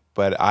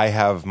 but I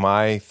have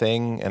my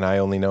thing and I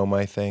only know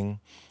my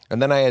thing.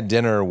 And then I had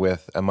dinner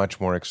with a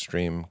much more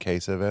extreme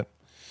case of it.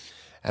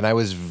 And I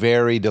was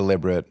very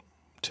deliberate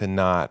to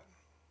not.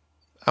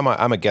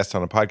 I'm a guest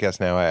on a podcast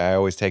now. I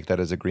always take that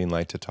as a green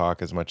light to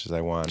talk as much as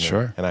I want.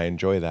 Sure. And I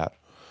enjoy that,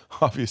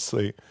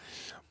 obviously.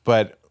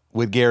 But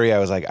with Gary, I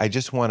was like, I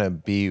just want to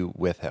be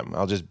with him.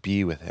 I'll just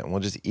be with him. We'll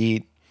just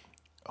eat.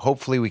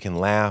 Hopefully we can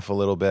laugh a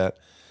little bit,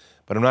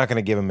 but I'm not going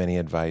to give him any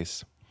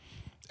advice.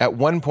 At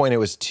one point, it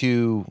was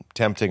too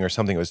tempting or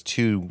something. It was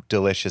too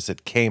delicious.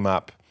 It came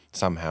up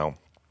somehow,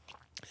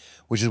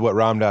 which is what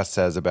Ram Dass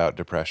says about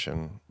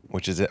depression,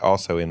 which is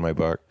also in my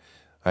book.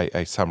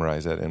 I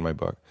summarize it in my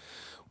book,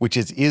 which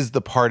is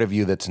the part of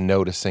you that's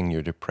noticing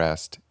you're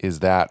depressed, is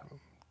that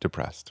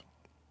depressed?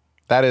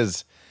 That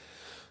is,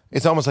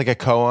 it's almost like a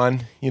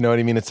koan, you know what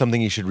I mean? It's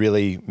something you should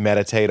really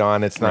meditate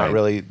on. It's not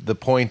really, the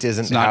point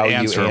isn't how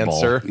you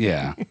answer.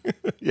 Yeah.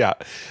 Yeah.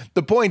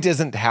 The point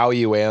isn't how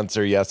you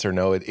answer yes or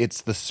no.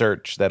 It's the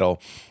search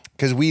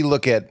because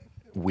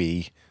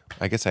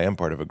I guess I am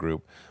part of a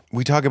group.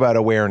 We talk about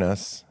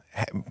awareness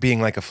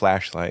being like a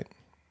flashlight.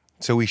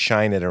 So we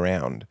shine it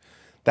around.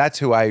 That's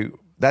who I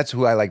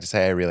like to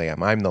say I really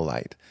am. I'm the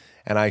light.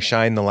 And I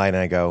shine the light and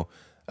I go,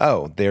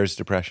 oh, there's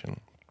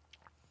depression.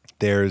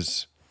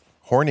 There's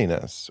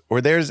horniness, or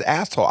there's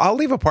asshole. I'll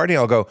leave a party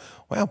and I'll go,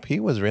 wow,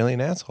 Pete was really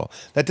an asshole.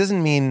 That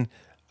doesn't mean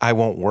I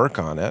won't work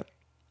on it.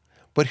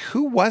 But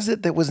who was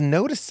it that was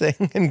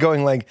noticing and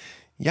going like,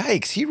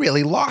 yikes, he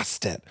really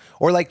lost it?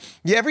 Or like,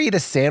 you ever eat a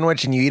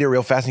sandwich and you eat it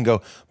real fast and you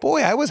go,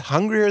 boy, I was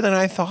hungrier than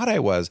I thought I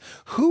was.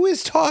 Who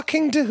is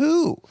talking to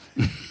who?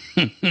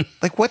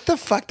 Like, what the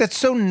fuck? That's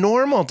so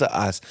normal to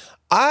us.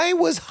 I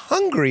was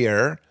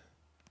hungrier,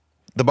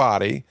 the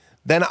body,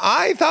 than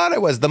I thought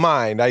it was, the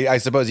mind. I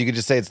suppose you could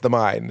just say it's the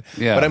mind.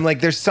 Yeah. But I'm like,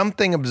 there's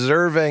something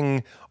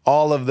observing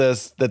all of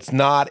this that's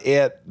not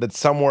it, that's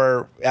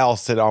somewhere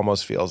else, it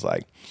almost feels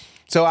like.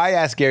 So I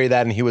asked Gary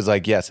that, and he was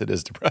like, yes, it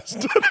is depressed.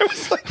 And I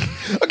was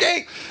like,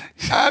 okay,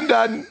 I'm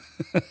done.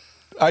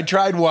 I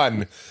tried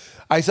one.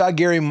 I saw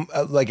Gary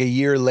like a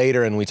year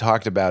later, and we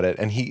talked about it.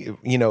 And he,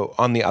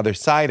 on the other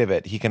side of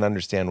it, he can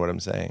understand what I'm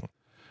saying.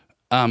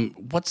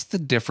 What's the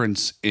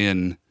difference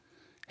in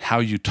how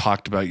you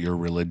talked about your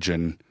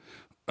religion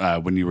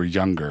when you were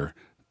younger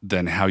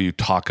than how you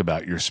talk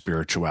about your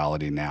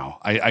spirituality now?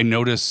 I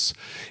notice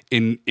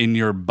in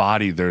your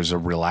body there's a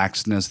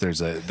relaxedness,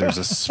 there's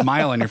a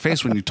smile on your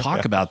face when you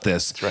talk about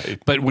this. That's right.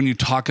 But when you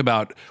talk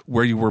about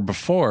where you were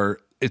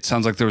before, it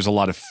sounds like there was a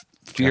lot of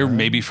fear,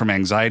 maybe from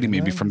anxiety,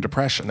 maybe from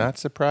depression. Not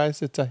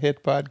surprised it's a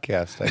hit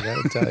podcast, I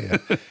got to tell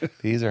you.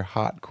 These are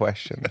hot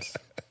questions.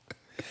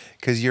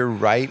 Because you're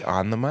right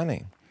on the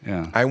money.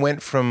 Yeah. I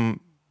went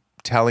from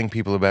telling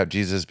people about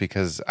Jesus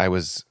because I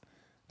was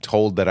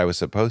told that I was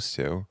supposed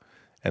to,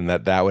 and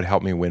that would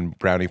help me win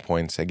brownie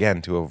points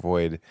again to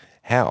avoid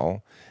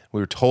hell. We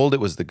were told it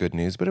was the good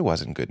news, but it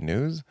wasn't good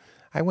news.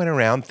 I went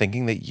around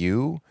thinking that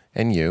you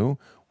and you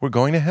were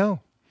going to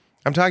hell.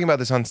 I'm talking about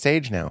this on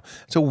stage now.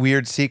 It's a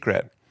weird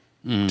secret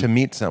to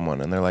meet someone,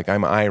 and they're like,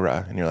 I'm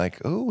Ira. And you're like,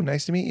 oh,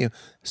 nice to meet you.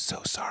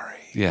 So sorry.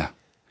 Yeah.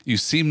 You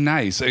seem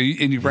nice. And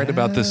you write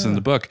about this in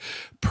the book.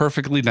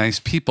 Perfectly nice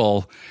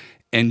people.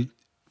 And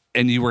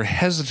you were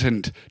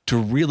hesitant to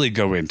really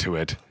go into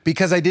it.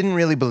 Because I didn't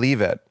really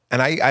believe it.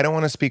 And I don't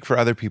want to speak for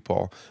other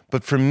people.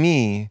 But for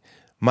me,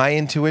 my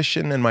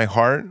intuition and my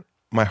heart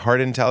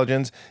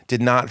intelligence did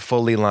not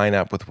fully line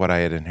up with what I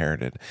had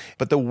inherited.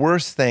 But the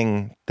worst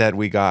thing that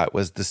we got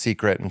was the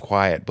secret and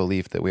quiet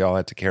belief that we all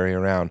had to carry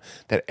around,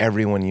 that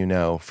everyone you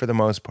know, for the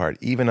most part,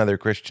 even other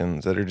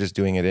Christians that are just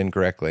doing it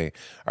incorrectly,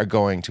 are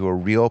going to a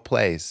real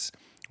place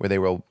where they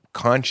will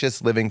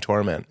conscious living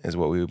torment is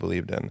what we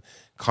believed in.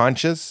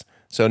 Conscious,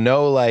 so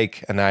no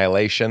like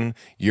annihilation.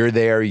 You're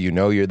there, you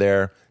know you're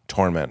there,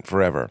 torment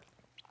forever.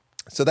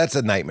 So that's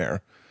a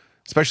nightmare.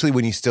 Especially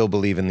when you still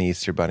believe in the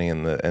Easter Bunny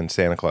and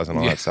Santa Claus and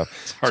all that stuff.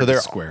 It's hard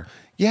to square.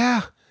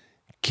 Yeah.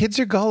 Kids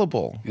are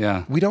gullible.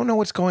 Yeah. We don't know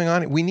what's going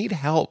on. We need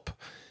help.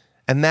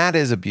 And that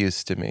is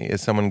abuse to me, if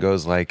someone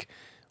goes like,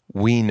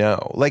 we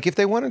know. Like if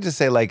they wanted to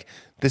say like,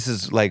 this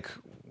is like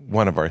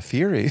one of our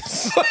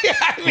theories.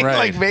 I mean,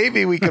 like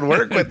maybe we could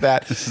work with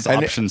that. This is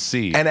option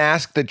C. And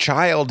ask the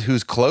child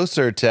who's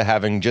closer to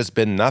having just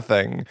been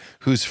nothing,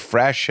 who's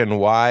fresh and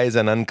wise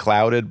and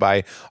unclouded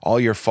by all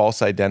your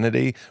false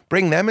identity.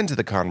 Bring them into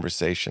the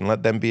conversation.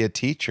 Let them be a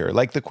teacher,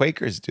 like the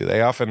Quakers do.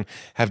 They often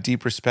have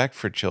deep respect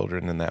for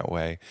children in that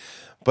way.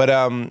 But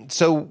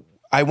so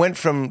I went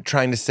from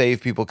trying to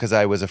save people because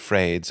I was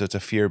afraid, so it's a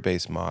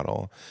fear-based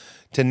model,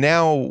 to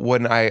now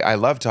when I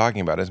love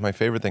talking about it. It's my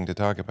favorite thing to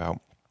talk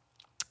about.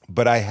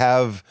 But I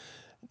have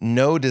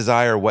no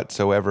desire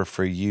whatsoever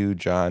for you,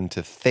 John,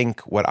 to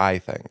think what I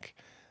think.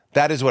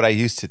 That is what I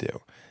used to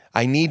do.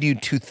 I need you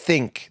to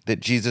think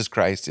that Jesus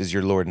Christ is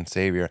your Lord and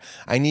Savior.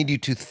 I need you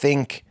to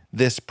think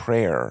this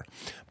prayer.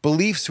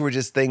 Beliefs were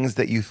just things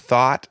that you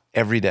thought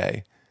every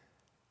day.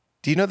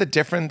 Do you know the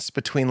difference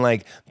between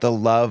like the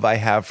love I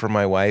have for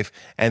my wife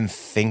and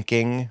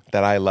thinking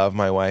that I love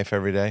my wife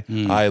every day?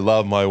 I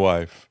love my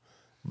wife.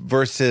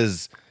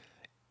 Versus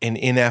an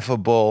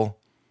ineffable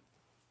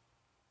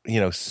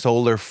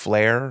solar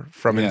flare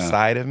from Yeah.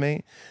 inside of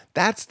me.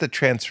 That's the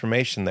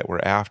transformation that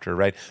we're after,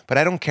 right? But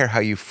I don't care how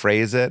you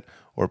phrase it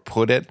or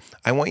put it.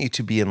 I want you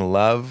to be in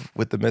love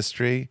with the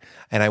mystery,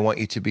 and I want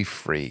you to be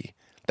free.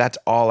 That's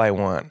all I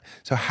want.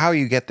 So how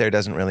you get there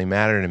doesn't really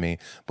matter to me.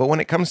 But when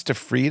it comes to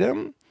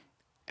freedom,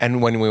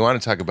 and when we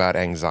want to talk about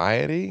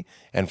anxiety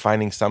and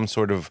finding some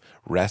sort of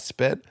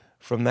respite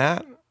from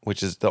that,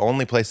 which is the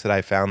only place that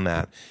I found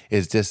that,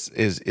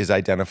 is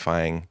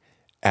identifying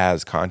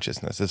as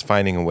consciousness, is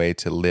finding a way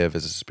to live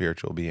as a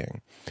spiritual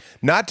being.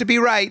 Not to be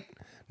right,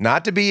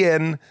 not to be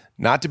in,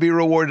 not to be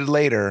rewarded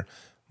later.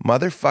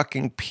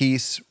 Motherfucking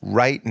peace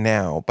right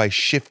now by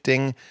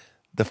shifting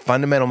the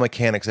fundamental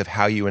mechanics of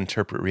how you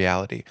interpret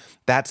reality.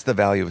 That's the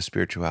value of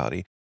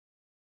spirituality.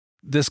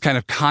 This kind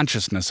of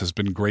consciousness has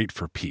been great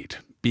for Pete,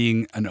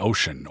 being an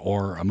ocean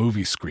or a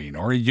movie screen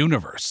or a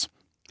universe.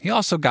 He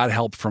also got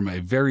help from a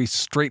very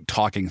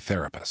straight-talking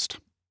therapist.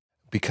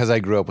 Because I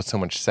grew up with so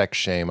much sex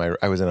shame,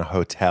 I was in a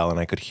hotel and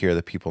I could hear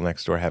the people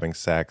next door having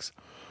sex.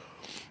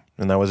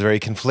 And that was very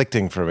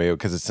conflicting for me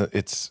because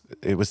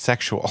it was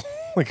sexual.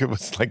 Like it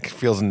was like,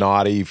 feels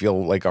naughty, you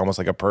feel like almost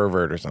like a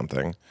pervert or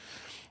something.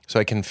 So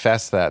I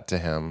confessed that to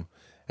him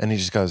and he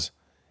just goes,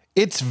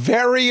 "It's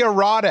very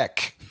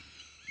erotic."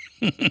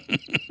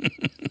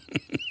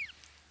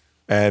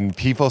 And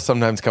people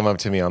sometimes come up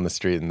to me on the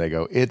street and they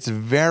go, "It's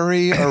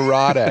very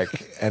erotic."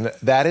 And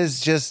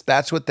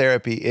that's what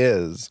therapy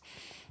is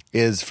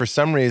for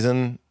some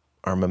reason,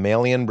 our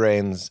mammalian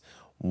brains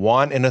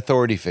want an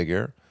authority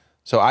figure.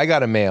 So I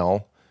got a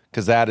male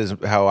because that is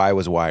how I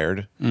was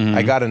wired. Mm-hmm.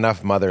 I got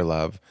enough mother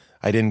love.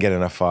 I didn't get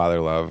enough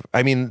father love.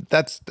 I mean,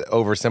 that's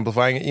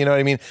oversimplifying it. You know what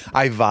I mean?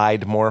 I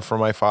vied more for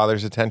my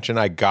father's attention.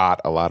 I got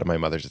a lot of my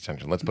mother's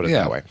attention. Let's put it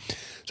that way.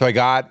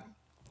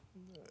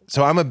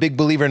 So I'm a big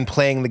believer in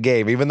playing the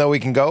game. Even though we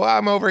can go,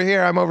 I'm over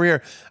here.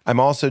 I'm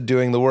also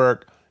doing the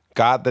work,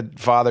 got the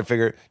father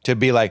figure to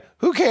be like,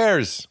 who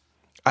cares?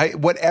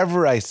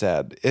 Whatever I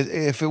said,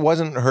 if it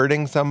wasn't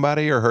hurting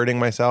somebody or hurting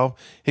myself,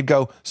 he'd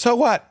go, so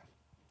what?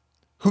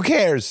 Who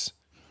cares?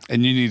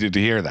 And you needed to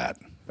hear that.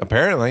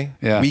 Apparently,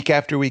 yeah. Week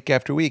after week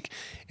after week,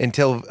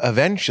 until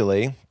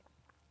eventually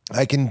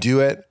I can do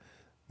it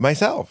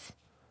myself.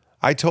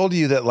 I told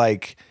you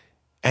that,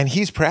 and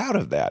he's proud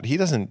of that. He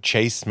doesn't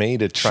chase me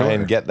to try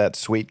and get that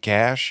sweet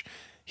cash.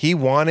 He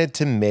wanted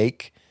to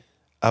make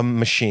a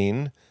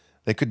machine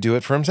that could do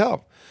it for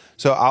himself.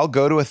 So I'll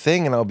go to a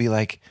thing and I'll be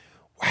like,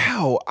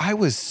 wow, I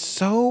was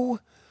so,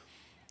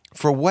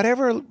 for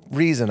whatever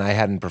reason, I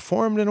hadn't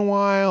performed in a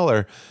while,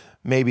 or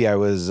maybe I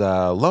was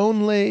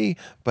lonely,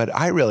 but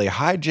I really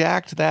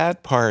hijacked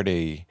that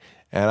party.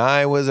 And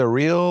I was a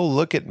real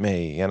look at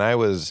me, and I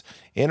was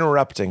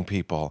interrupting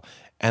people.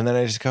 And then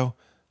I just go,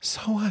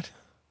 so what?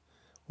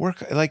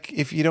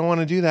 If you don't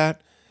want to do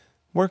that,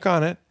 work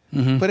on it.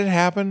 Mm-hmm. But it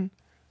happened.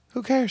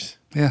 Who cares?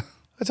 Yeah.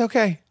 It's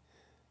okay.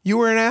 You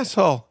were an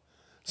asshole.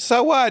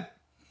 So what?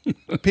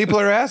 People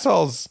are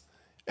assholes.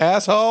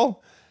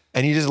 Asshole.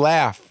 And you just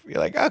laugh. You're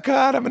like, oh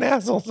God, I'm an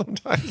asshole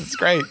sometimes. It's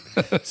great.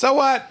 So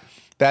what?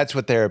 That's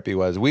what therapy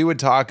was. We would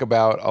talk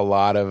about a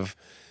lot of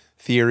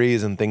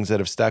theories and things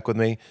that have stuck with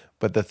me,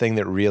 but the thing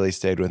that really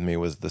stayed with me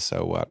was the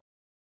so what.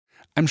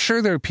 I'm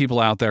sure there are people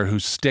out there who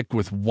stick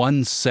with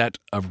one set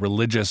of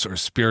religious or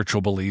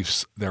spiritual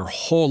beliefs their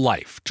whole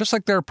life, just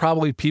like there are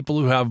probably people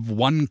who have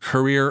one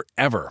career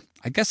ever.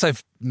 I guess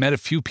I've met a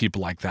few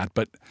people like that,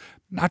 but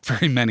not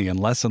very many and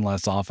less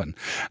often.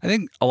 I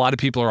think a lot of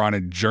people are on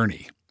a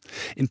journey.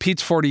 In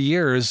Pete's 40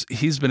 years,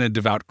 he's been a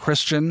devout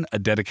Christian, a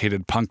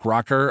dedicated punk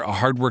rocker, a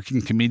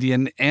hardworking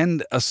comedian,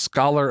 and a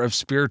scholar of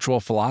spiritual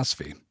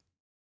philosophy.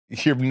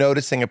 You're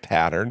noticing a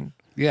pattern.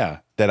 Yeah.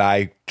 That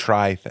I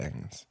try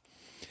things.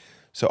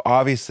 So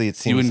obviously it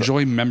seems... You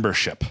enjoy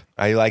membership.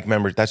 I like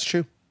membership. That's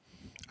true.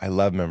 I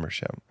love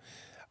membership.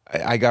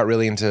 I got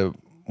really into...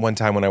 One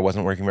time when I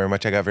wasn't working very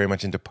much, I got very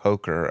much into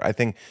poker. I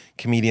think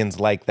comedians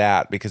like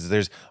that because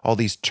there's all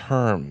these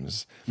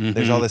terms. Mm-hmm.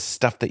 There's all this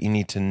stuff that you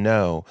need to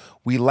know.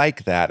 We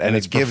like that. And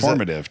it's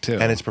performative, too.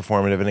 And it's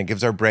performative, and it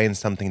gives our brains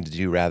something to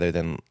do rather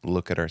than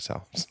look at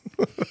ourselves.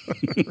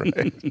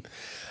 Right?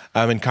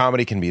 And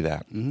comedy can be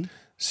that. Mm-hmm.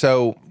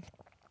 So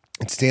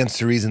it stands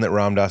to reason that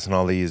Ram Dass and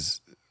all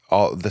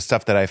the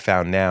stuff that I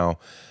found now,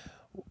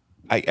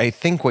 I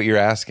think what you're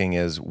asking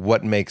is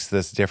what makes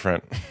this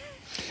different?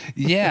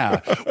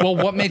 Yeah. Well,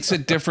 what makes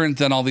it different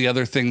than all the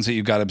other things that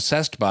you got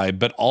obsessed by,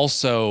 but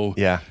also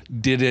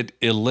did it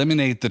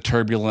eliminate the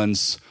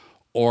turbulence,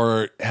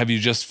 or have you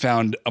just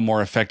found a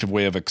more effective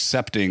way of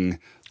accepting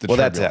the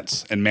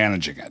turbulence and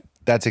managing it?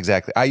 That's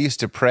exactly. I used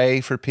to pray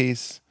for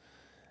peace,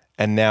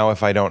 and now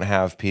if I don't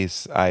have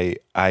peace,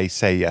 I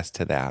say yes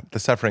to that. The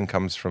suffering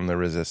comes from the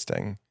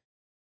resisting.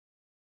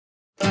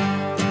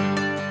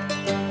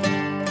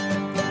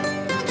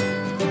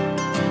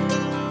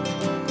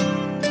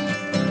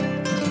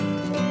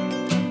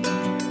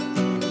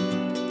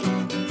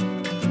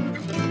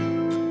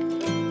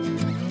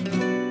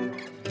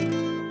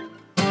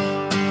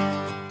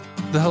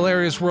 The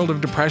Hilarious World of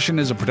Depression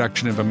is a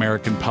production of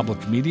American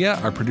Public Media.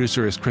 Our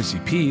producer is Chrissy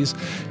Pease.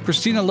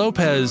 Christina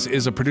Lopez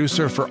is a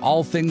producer for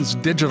all things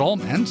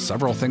digital and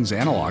several things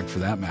analog for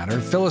that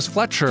matter. Phyllis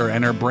Fletcher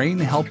and her brain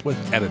help with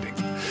editing.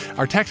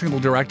 Our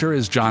technical director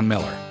is John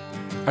Miller.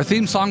 Our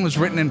theme song was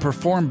written and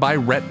performed by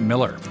Rhett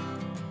Miller.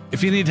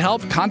 If you need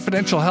help,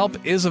 confidential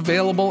help is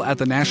available at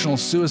the National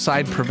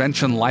Suicide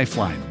Prevention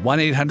Lifeline,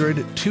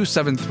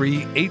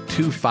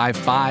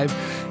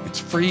 1-800-273-8255. It's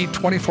free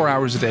 24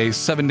 hours a day,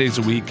 7 days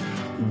a week,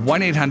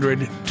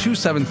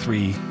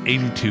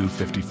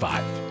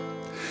 1-800-273-8255.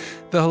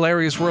 The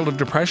Hilarious World of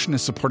Depression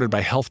is supported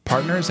by Health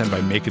Partners and by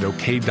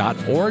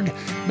MakeItOK.org.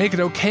 Make It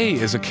OK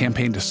is a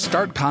campaign to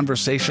start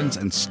conversations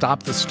and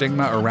stop the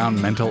stigma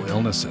around mental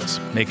illnesses.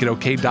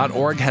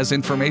 MakeItOK.org has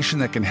information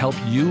that can help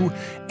you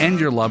and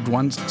your loved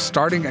ones.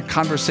 Starting a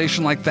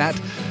conversation like that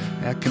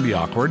can be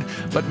awkward,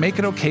 but Make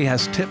It OK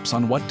has tips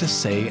on what to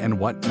say and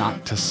what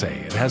not to say.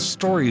 It has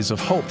stories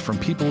of hope from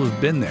people who've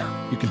been there.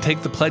 You can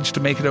take the pledge to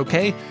Make It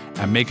OK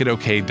at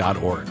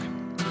MakeItOK.org.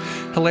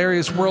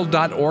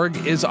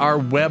 HilariousWorld.org is our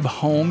web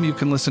home. You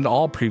can listen to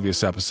all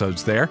previous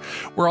episodes there.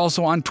 We're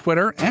also on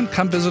Twitter, and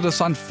come visit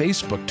us on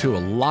Facebook, too. A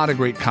lot of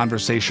great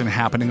conversation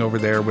happening over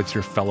there with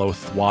your fellow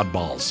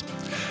thwadballs.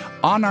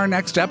 On our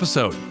next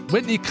episode,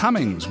 Whitney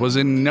Cummings was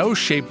in no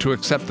shape to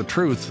accept the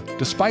truth,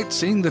 despite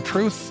seeing the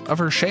truth of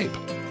her shape.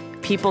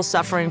 People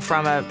suffering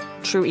from a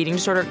true eating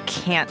disorder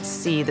can't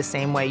see the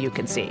same way you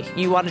can see.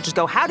 You want to just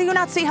go, how do you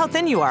not see how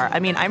thin you are?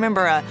 I mean, I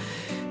remember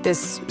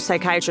this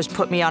psychiatrist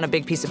put me on a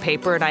big piece of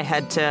paper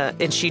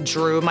and she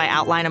drew my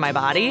outline of my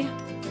body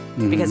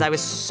because I was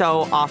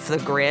so off the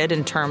grid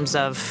in terms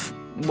of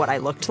what I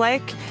looked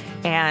like.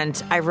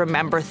 And I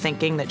remember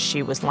thinking that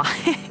she was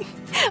lying.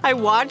 I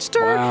watched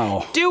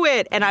her do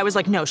it, and I was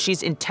like, no,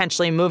 she's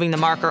intentionally moving the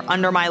marker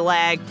under my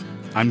leg.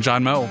 I'm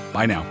John Moe.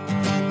 Bye now.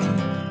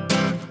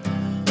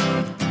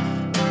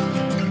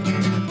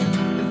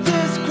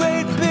 This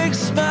great big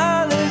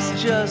smile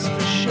is just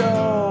for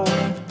show.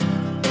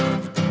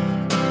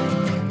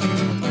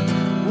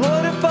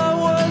 What if I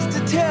was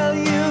to tell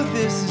you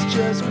this is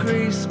just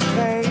grease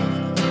paint?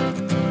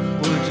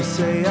 Would you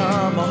say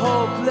I'm a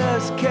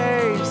hopeless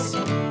case?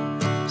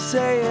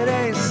 Say it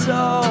ain't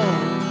so.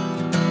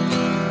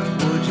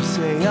 Would you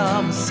say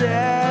I'm a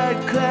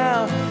sad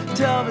clown?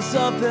 Tell me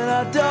something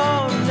I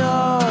don't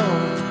know.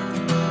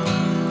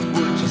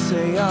 Would you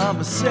say I'm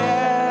a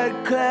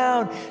sad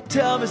clown?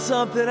 Tell me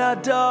something I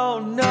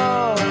don't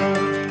know.